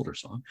remake of an older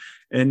song,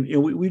 and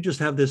we just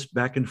have this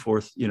back and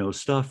forth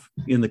stuff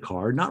in the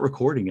car, not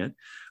recording it.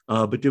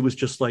 But it was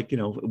just like,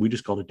 we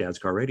just called it Dad's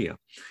Car Radio.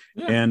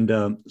 Yeah.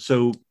 And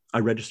so I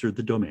registered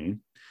the domain,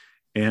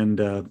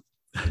 and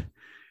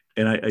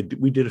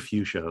we did a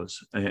few shows,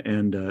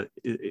 and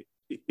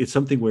it's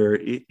something where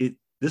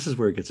this is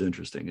where it gets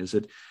interesting, is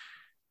that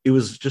it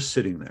was just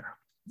sitting there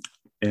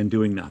and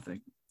doing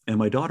nothing. And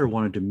my daughter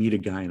wanted to meet a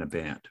guy in a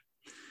band,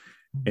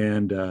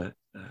 and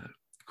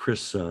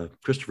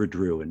Christopher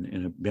Drew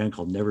in a band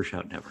called Never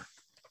Shout Never.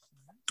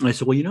 And I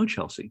said, well,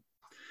 Chelsea,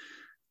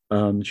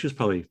 she was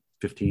probably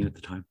 15 at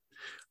the time.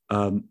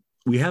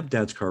 We have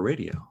Dad's Car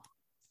Radio,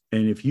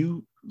 and if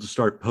you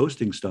start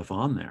posting stuff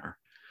on there,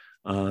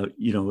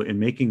 and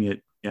making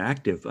it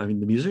active, I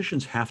mean, the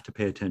musicians have to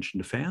pay attention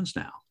to fans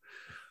now.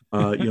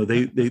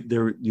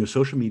 Their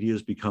social media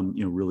has become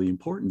really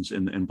important,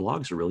 and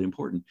blogs are really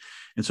important.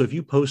 And so if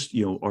you post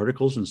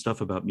articles and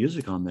stuff about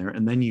music on there,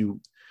 and then you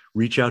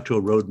reach out to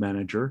a road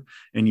manager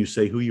and you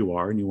say who you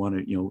are and you want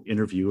to,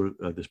 interview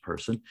this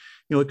person,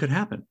 it could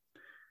happen.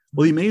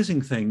 Well, the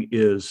amazing thing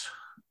is,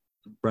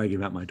 bragging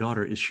about my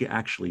daughter, is she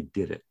actually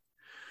did it.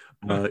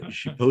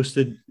 She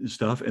posted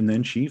stuff and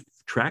then she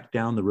tracked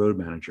down the road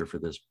manager for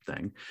this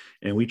thing.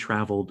 And we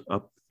traveled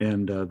up,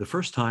 and the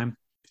first time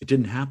it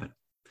didn't happen.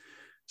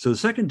 So the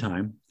second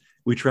time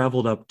we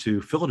traveled up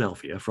to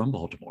Philadelphia from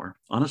Baltimore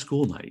on a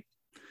school night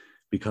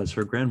because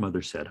her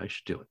grandmother said I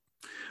should do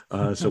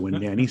it. So when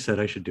Nanny said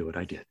I should do it,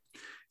 I did.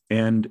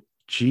 And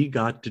she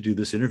got to do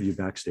this interview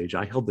backstage.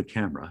 I held the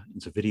camera.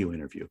 It's a video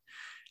interview.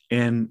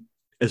 And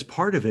as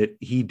part of it,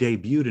 he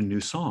debuted a new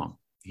song.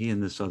 He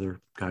and this other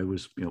guy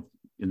was,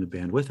 in the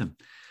band with him.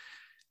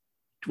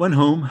 Went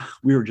home.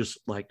 We were just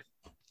like,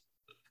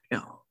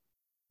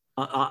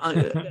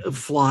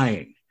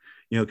 flying,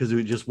 because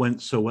it just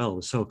went so well. It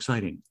was so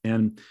exciting.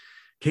 And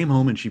came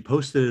home and she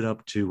posted it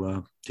up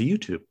to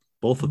YouTube,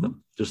 both of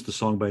them, just the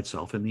song by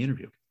itself and the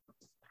interview.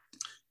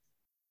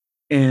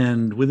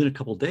 And within a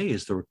couple of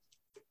days, there were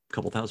a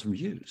couple thousand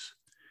views,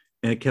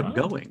 and it kept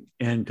going.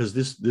 And because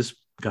this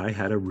guy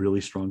had a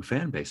really strong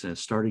fan base, and it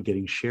started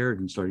getting shared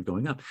and started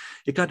going up.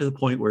 It got to the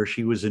point where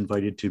she was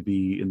invited to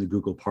be in the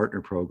Google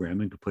Partner Program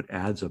and could put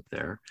ads up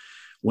there.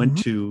 Went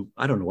to,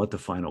 I don't know what the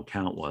final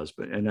count was,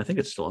 and I think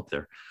it's still up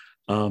there.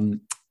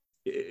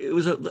 It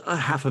was a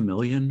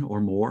 500,000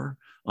 or more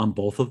on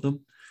both of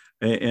them.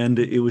 And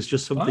it was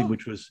just something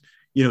which was,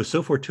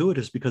 so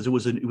fortuitous because it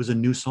was a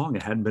new song.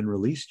 It hadn't been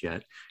released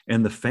yet.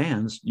 And the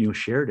fans,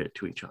 shared it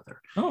to each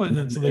other. Oh,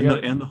 and so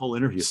and the whole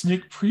interview.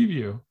 Sneak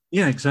preview.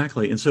 Yeah,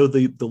 exactly. And so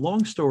the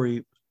long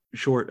story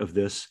short of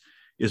this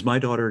is my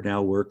daughter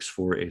now works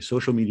for a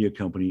social media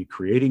company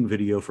creating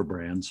video for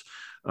brands.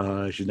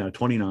 She's now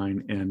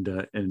 29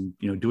 and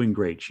doing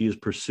great. She has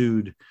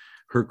pursued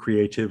her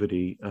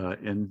creativity,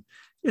 and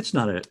it's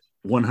not a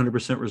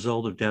 100%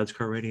 result of Dad's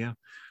Car Radio,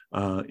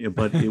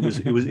 but it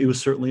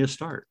was certainly a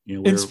start.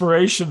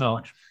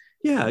 Inspirational.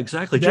 Yeah,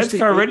 exactly. Dad's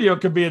Car Radio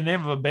could be a name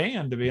of a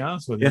band, to be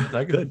honest with you.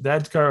 Yeah, good.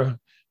 Dad's Car.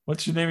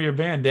 What's your name of your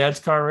band? Dad's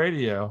Car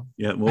Radio.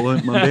 Yeah, well,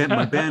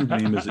 my band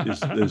name is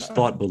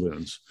Thought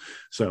Balloons.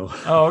 So.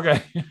 Oh,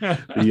 okay.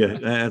 Yeah,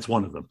 that's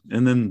one of them.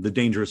 And then the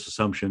Dangerous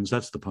Assumptions.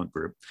 That's the punk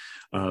group.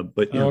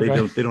 But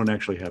they don't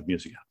actually have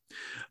music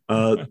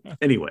out.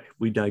 Anyway,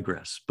 we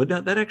digress. But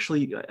that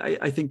actually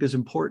I think is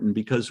important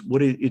because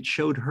what it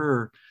showed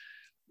her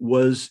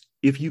was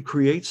if you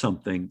create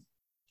something,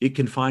 it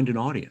can find an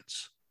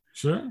audience.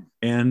 Sure.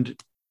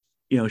 And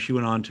she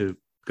went on to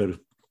go to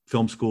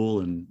film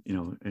school and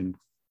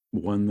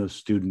won the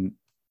student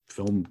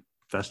film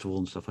festival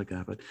and stuff like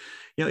that. But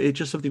it's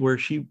just something where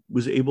she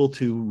was able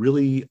to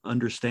really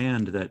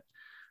understand that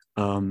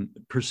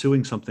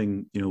pursuing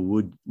something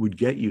would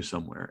get you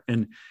somewhere.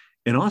 And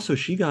also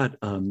she got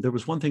there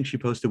was one thing she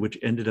posted which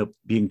ended up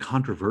being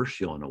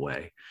controversial in a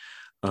way.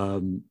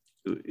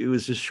 It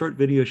was this short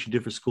video she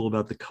did for school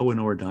about the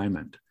Kohinoor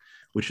diamond,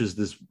 which is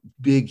this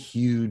big,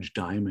 huge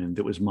diamond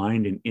that was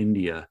mined in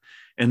India,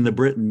 and the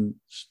Britons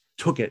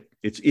took it.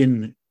 It's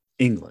in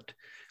England.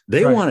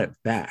 They want it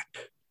back.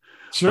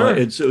 Sure.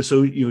 And so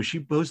she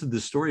posted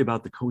this story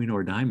about the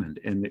Kohinoor diamond,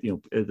 and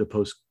the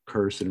post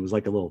curse, and it was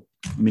like a little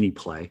mini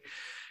play.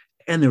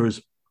 And there was,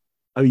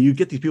 you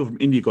get these people from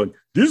India going,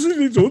 "This is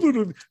they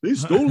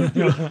stole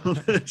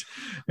it."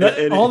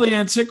 All the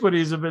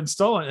antiquities have been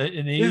stolen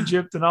in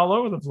Egypt and all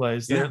over the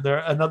place. There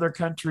are other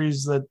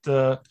countries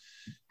that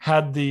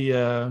had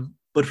the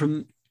but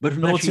from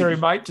military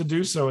might to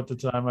do so at the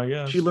time. I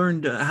guess she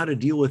learned how to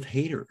deal with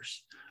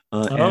haters.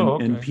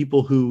 And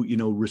people who,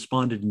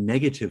 responded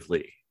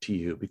negatively to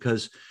you,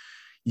 because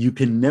you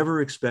can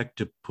never expect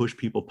to push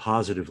people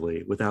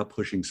positively without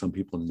pushing some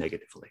people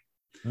negatively.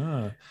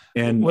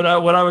 And what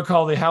I would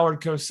call the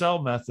Howard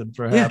Cosell method,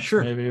 perhaps. Yeah,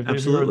 sure. Maybe if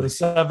absolutely. you were in the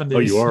 70s. Oh,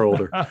 you are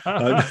older.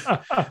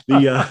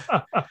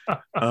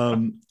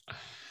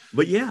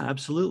 But yeah,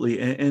 absolutely.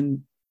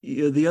 And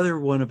the other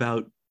one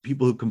about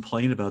people who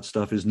complain about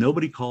stuff is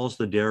nobody calls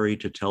the dairy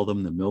to tell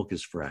them the milk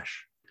is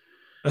fresh.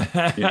 That's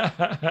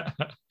a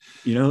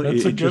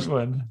good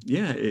one.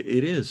 Yeah,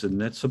 it is,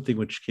 and that's something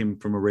which came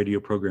from a radio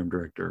program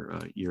director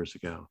years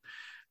ago.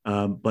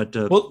 Tell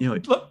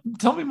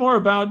me more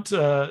about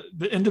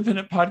the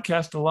Independent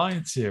Podcast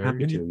Alliance here.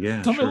 Happy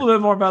to, tell me a little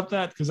bit more about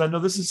that, because I know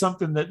this is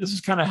something this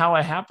is kind of how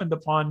I happened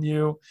upon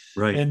you,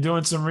 right? And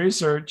doing some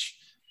research.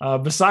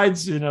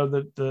 Besides,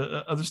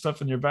 the other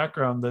stuff in your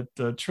background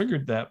that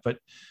triggered that, but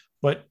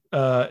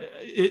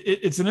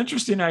it's an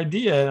interesting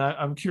idea, and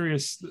I'm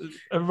curious.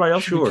 Everybody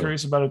else would be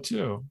curious about it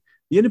too.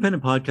 The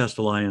Independent Podcast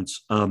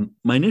Alliance.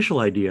 My initial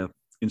idea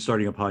in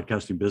starting a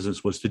podcasting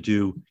business was to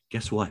do,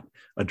 guess what?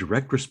 A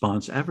direct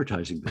response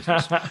advertising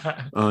business.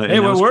 Hey,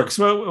 what works,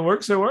 it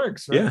works. Right?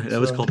 Yeah, that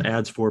was called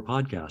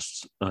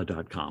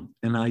ads4podcasts.com.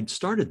 And I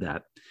started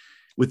that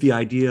with the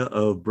idea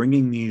of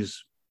bringing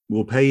these,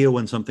 we'll pay you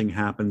when something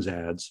happens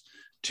ads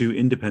to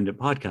independent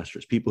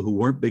podcasters, people who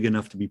weren't big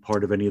enough to be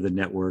part of any of the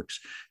networks,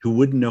 who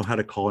wouldn't know how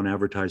to call an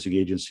advertising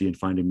agency and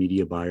find a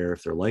media buyer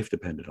if their life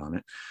depended on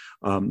it.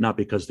 Not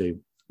because they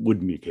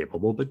wouldn't be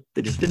capable, but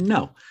they just didn't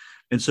know.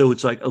 And so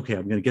it's like, okay,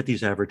 I'm going to get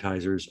these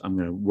advertisers, I'm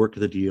going to work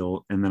the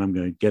deal, and then I'm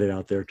going to get it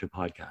out there to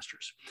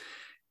podcasters.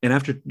 And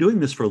after doing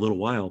this for a little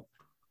while,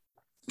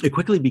 it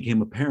quickly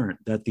became apparent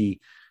that the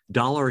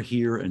dollar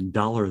here and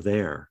dollar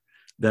there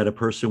that a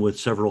person with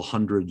several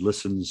hundred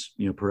listens,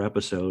 per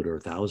episode, or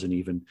 1,000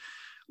 even,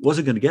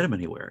 wasn't going to get them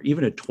anywhere.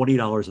 Even at $20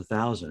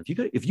 1,000,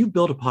 if you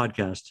build a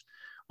podcast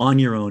on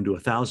your own to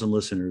 1,000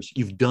 listeners,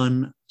 you've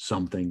done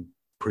something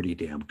pretty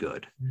damn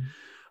good.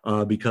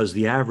 Because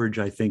the average,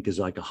 I think, is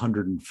like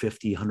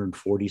 150,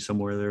 140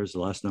 somewhere. There's the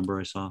last number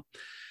I saw.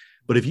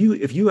 But if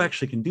you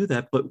actually can do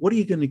that, but what are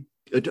you going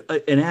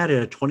to, an ad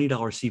at a $20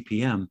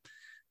 CPM?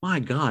 My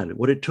God,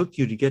 what it took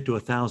you to get to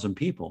 1,000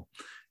 people,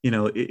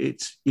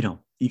 it's,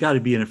 you got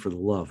to be in it for the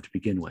love to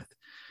begin with.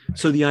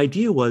 So the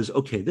idea was,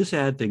 okay, this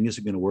ad thing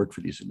isn't going to work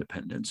for these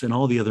independents, and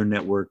all the other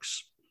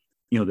networks,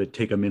 that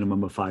take a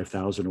minimum of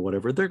 5,000 or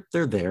whatever,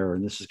 they're there,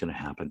 and this is going to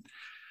happen.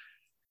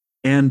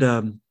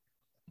 And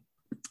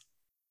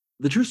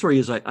the true story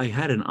is I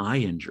had an eye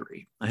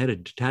injury. I had a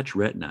detached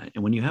retina.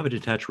 And when you have a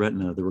detached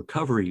retina,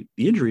 the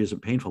injury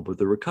isn't painful, but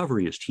the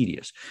recovery is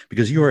tedious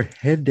because you are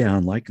head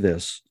down like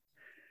this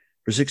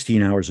for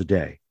 16 hours a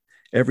day.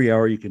 Every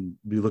hour you can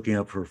be looking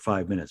up for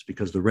 5 minutes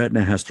because the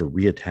retina has to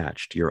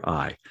reattach to your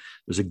eye.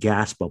 There's a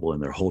gas bubble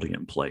in there holding it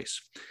in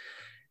place.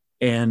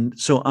 And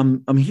so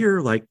I'm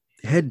here like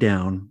head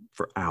down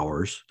for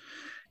hours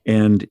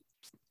and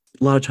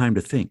a lot of time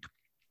to think.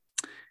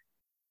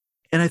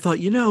 And I thought,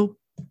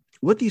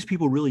 what these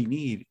people really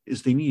need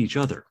is they need each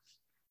other.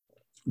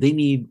 They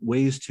need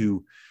ways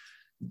to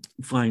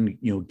find,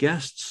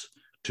 guests,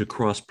 to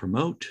cross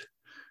promote,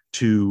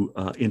 to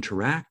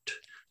interact,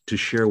 to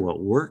share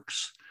what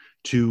works,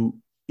 to,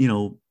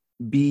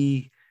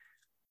 be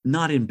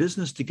not in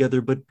business together,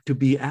 but to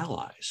be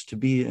allies, to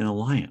be an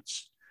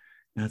alliance.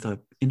 And I thought,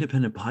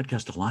 Independent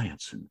Podcast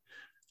Alliance. And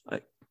I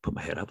put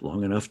my head up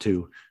long enough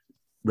to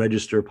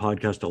register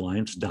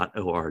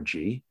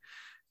podcastalliance.org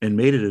and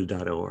made it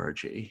a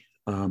 .org.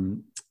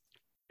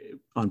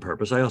 On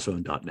purpose. I also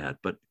own .net,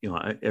 but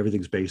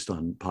everything's based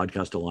on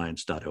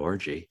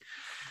podcastalliance.org.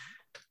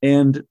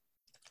 And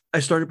I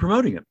started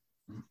promoting it,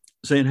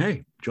 saying,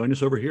 hey, join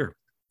us over here,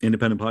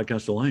 Independent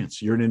Podcast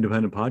Alliance. You're an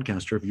independent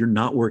podcaster. If you're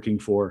not working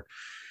for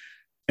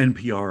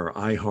NPR or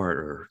iHeart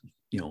or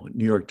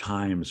New York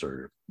Times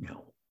or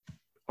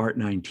Art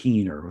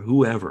 19 or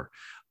whoever,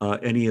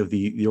 any of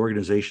the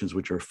organizations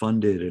which are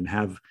funded and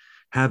have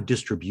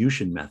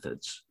distribution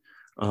methods,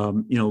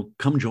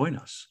 come join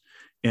us.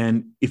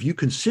 And if you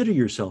consider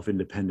yourself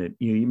independent,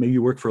 maybe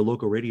you work for a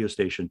local radio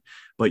station,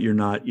 but you're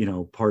not,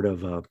 part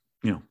of,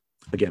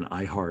 again,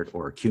 iHeart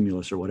or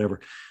Cumulus or whatever,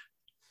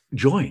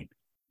 join,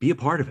 be a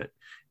part of it.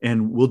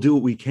 And we'll do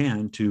what we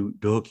can to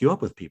hook you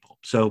up with people.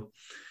 So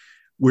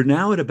we're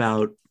now at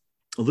about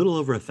a little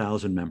over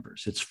 1,000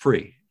 members. It's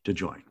free to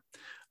join.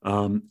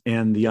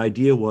 And the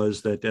idea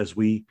was that as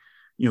we,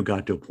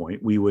 got to a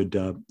point, we would,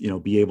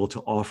 be able to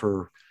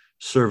offer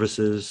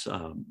services,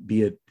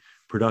 be it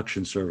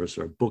production service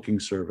or booking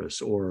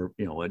service or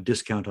a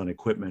discount on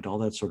equipment, all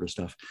that sort of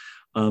stuff.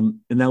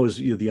 And that was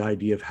the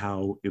idea of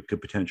how it could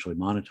potentially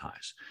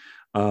monetize.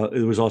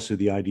 It was also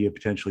the idea of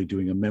potentially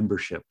doing a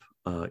membership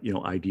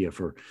idea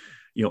for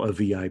a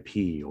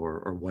VIP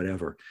or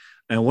whatever.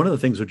 And one of the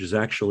things which has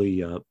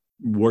actually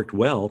worked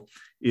well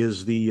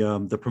is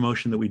the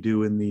promotion that we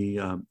do in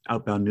the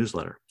outbound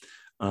newsletter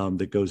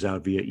that goes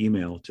out via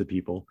email to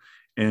people,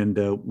 and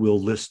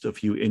we'll list a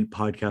few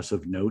podcasts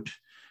of note.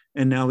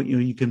 And now,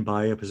 you can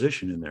buy a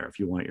position in there if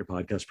you want your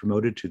podcast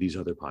promoted to these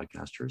other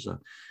podcasters.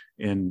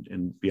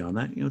 And beyond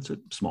that, it's a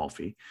small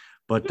fee,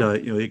 but,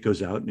 it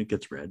goes out and it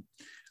gets read.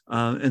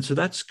 And so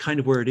that's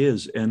kind of where it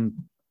is.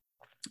 And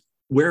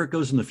where it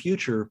goes in the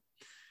future,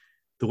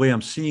 the way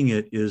I'm seeing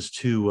it is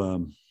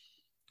to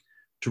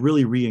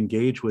really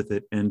re-engage with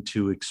it and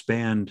to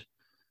expand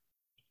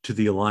to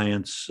the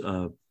alliance,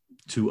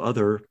 to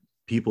other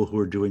people who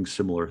are doing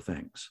similar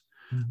things,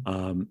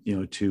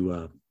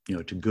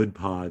 to Good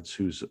Pods,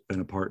 who's been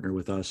a partner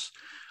with us,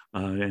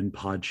 and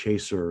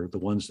Podchaser, the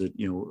ones that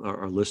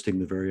are listing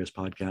the various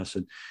podcasts,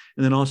 and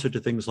then also to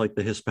things like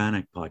the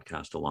Hispanic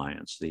Podcast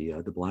Alliance, the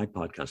Black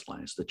Podcast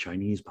Alliance, the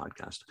Chinese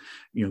Podcast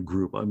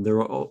group.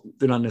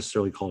 They're not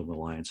necessarily called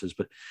alliances,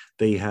 but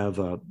they have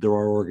there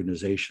are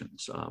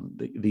organizations.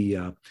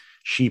 The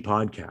She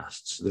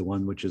Podcasts, the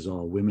one which is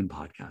all women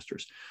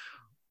podcasters.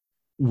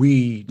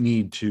 We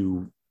need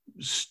to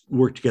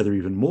work together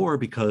even more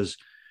because,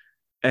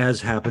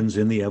 as happens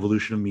in the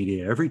evolution of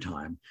media every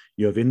time,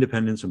 you have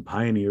independents and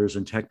pioneers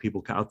and tech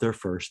people out there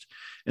first.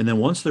 And then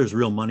once there's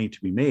real money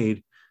to be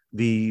made,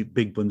 the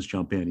big ones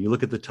jump in. You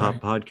look at the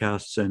top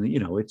podcasts and,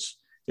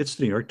 it's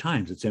the New York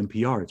Times, it's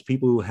NPR, it's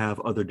people who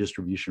have other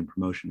distribution and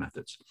promotion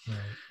methods.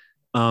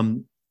 Right.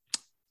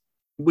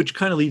 Which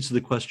kind of leads to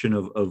the question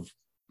of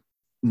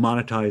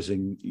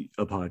monetizing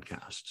a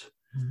podcast.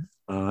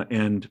 Mm-hmm.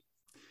 And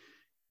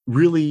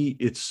really,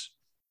 it's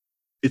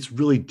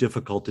really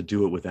difficult to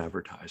do it with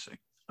advertising.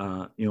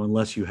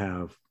 Unless you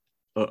have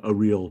a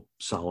real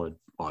solid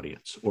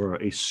audience or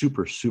a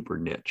super, super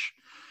niche.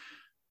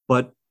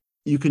 But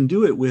you can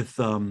do it with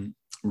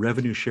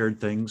revenue shared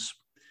things.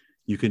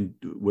 You can,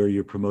 where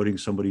you're promoting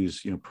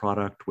somebody's,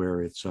 product,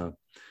 where it's,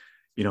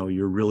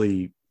 you're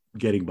really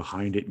getting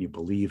behind it and you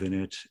believe in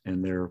it,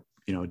 and they're,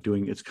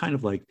 doing, it's kind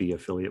of like the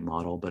affiliate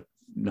model, but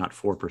not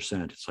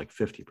 4%, it's like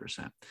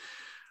 50%.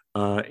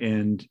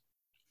 And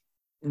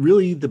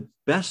really the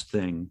best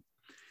thing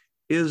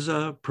is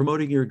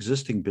promoting your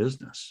existing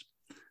business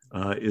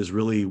is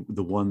really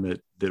the one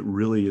that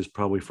really is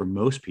probably for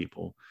most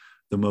people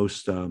the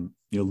most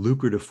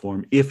lucrative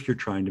form if you're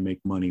trying to make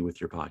money with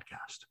your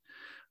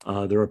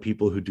podcast. There are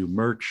people who do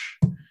merch.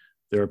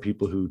 There are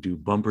people who do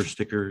bumper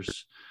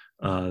stickers.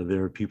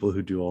 There are people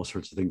who do all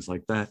sorts of things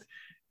like that.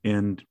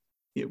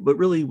 But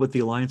really what the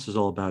Alliance is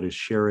all about is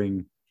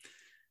sharing,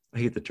 I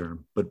hate the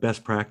term, but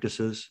best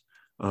practices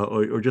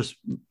or just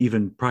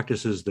even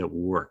practices that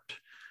worked.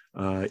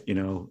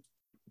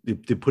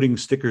 Did putting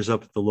stickers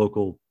up at the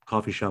local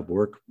coffee shop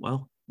work?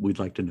 Well, we'd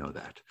like to know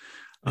that.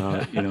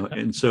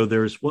 And so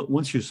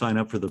once you sign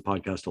up for the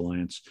Podcast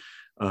Alliance,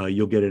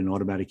 you'll get an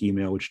automatic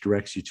email which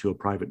directs you to a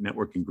private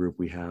networking group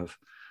we have,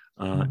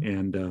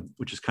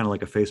 which is kind of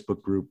like a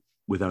Facebook group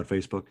without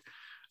Facebook.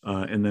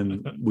 And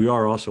then we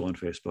are also on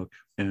Facebook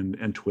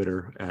and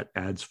Twitter at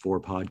Ads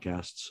for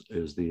Podcasts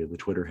is the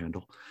Twitter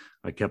handle.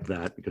 I kept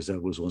that because that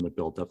was one that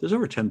built up. There's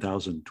over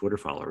 10,000 Twitter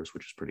followers,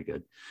 which is pretty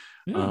good.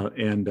 Yeah.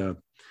 And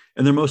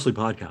they're mostly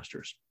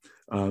podcasters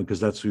because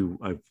that's who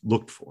I've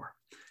looked for.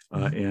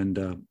 And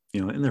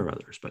there are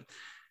others, but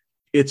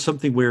it's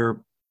something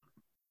where,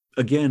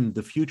 again,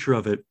 the future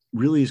of it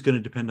really is going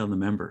to depend on the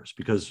members,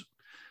 because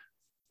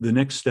the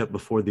next step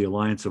before the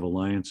Alliance of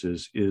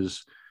Alliances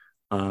is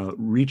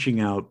reaching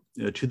out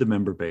to the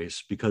member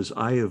base, because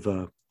I have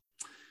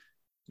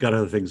got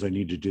other things I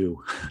need to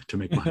do to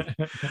make money.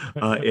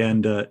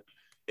 And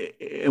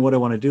what I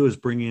want to do is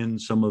bring in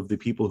some of the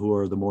people who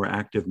are the more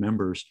active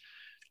members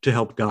to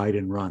help guide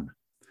and run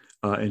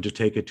and to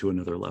take it to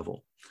another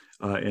level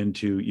and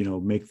to,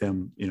 make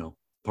them,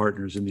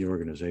 partners in the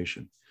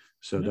organization.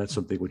 So that's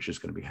something which is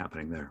going to be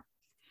happening there.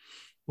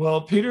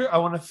 Well, Peter, I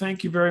want to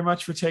thank you very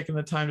much for taking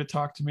the time to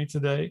talk to me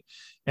today.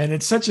 And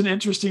it's such an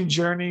interesting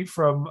journey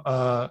from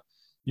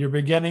your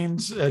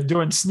beginnings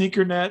doing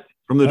SneakerNet,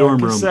 from the dorm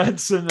room,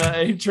 cassettes and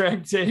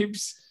 8-track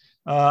tapes,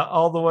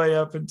 all the way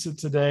up into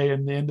today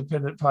in the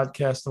Independent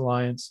Podcast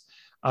Alliance.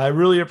 I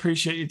really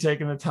appreciate you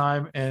taking the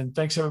time, and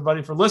thanks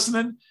everybody for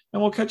listening,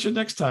 and we'll catch you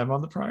next time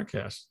on the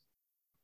PriorCast.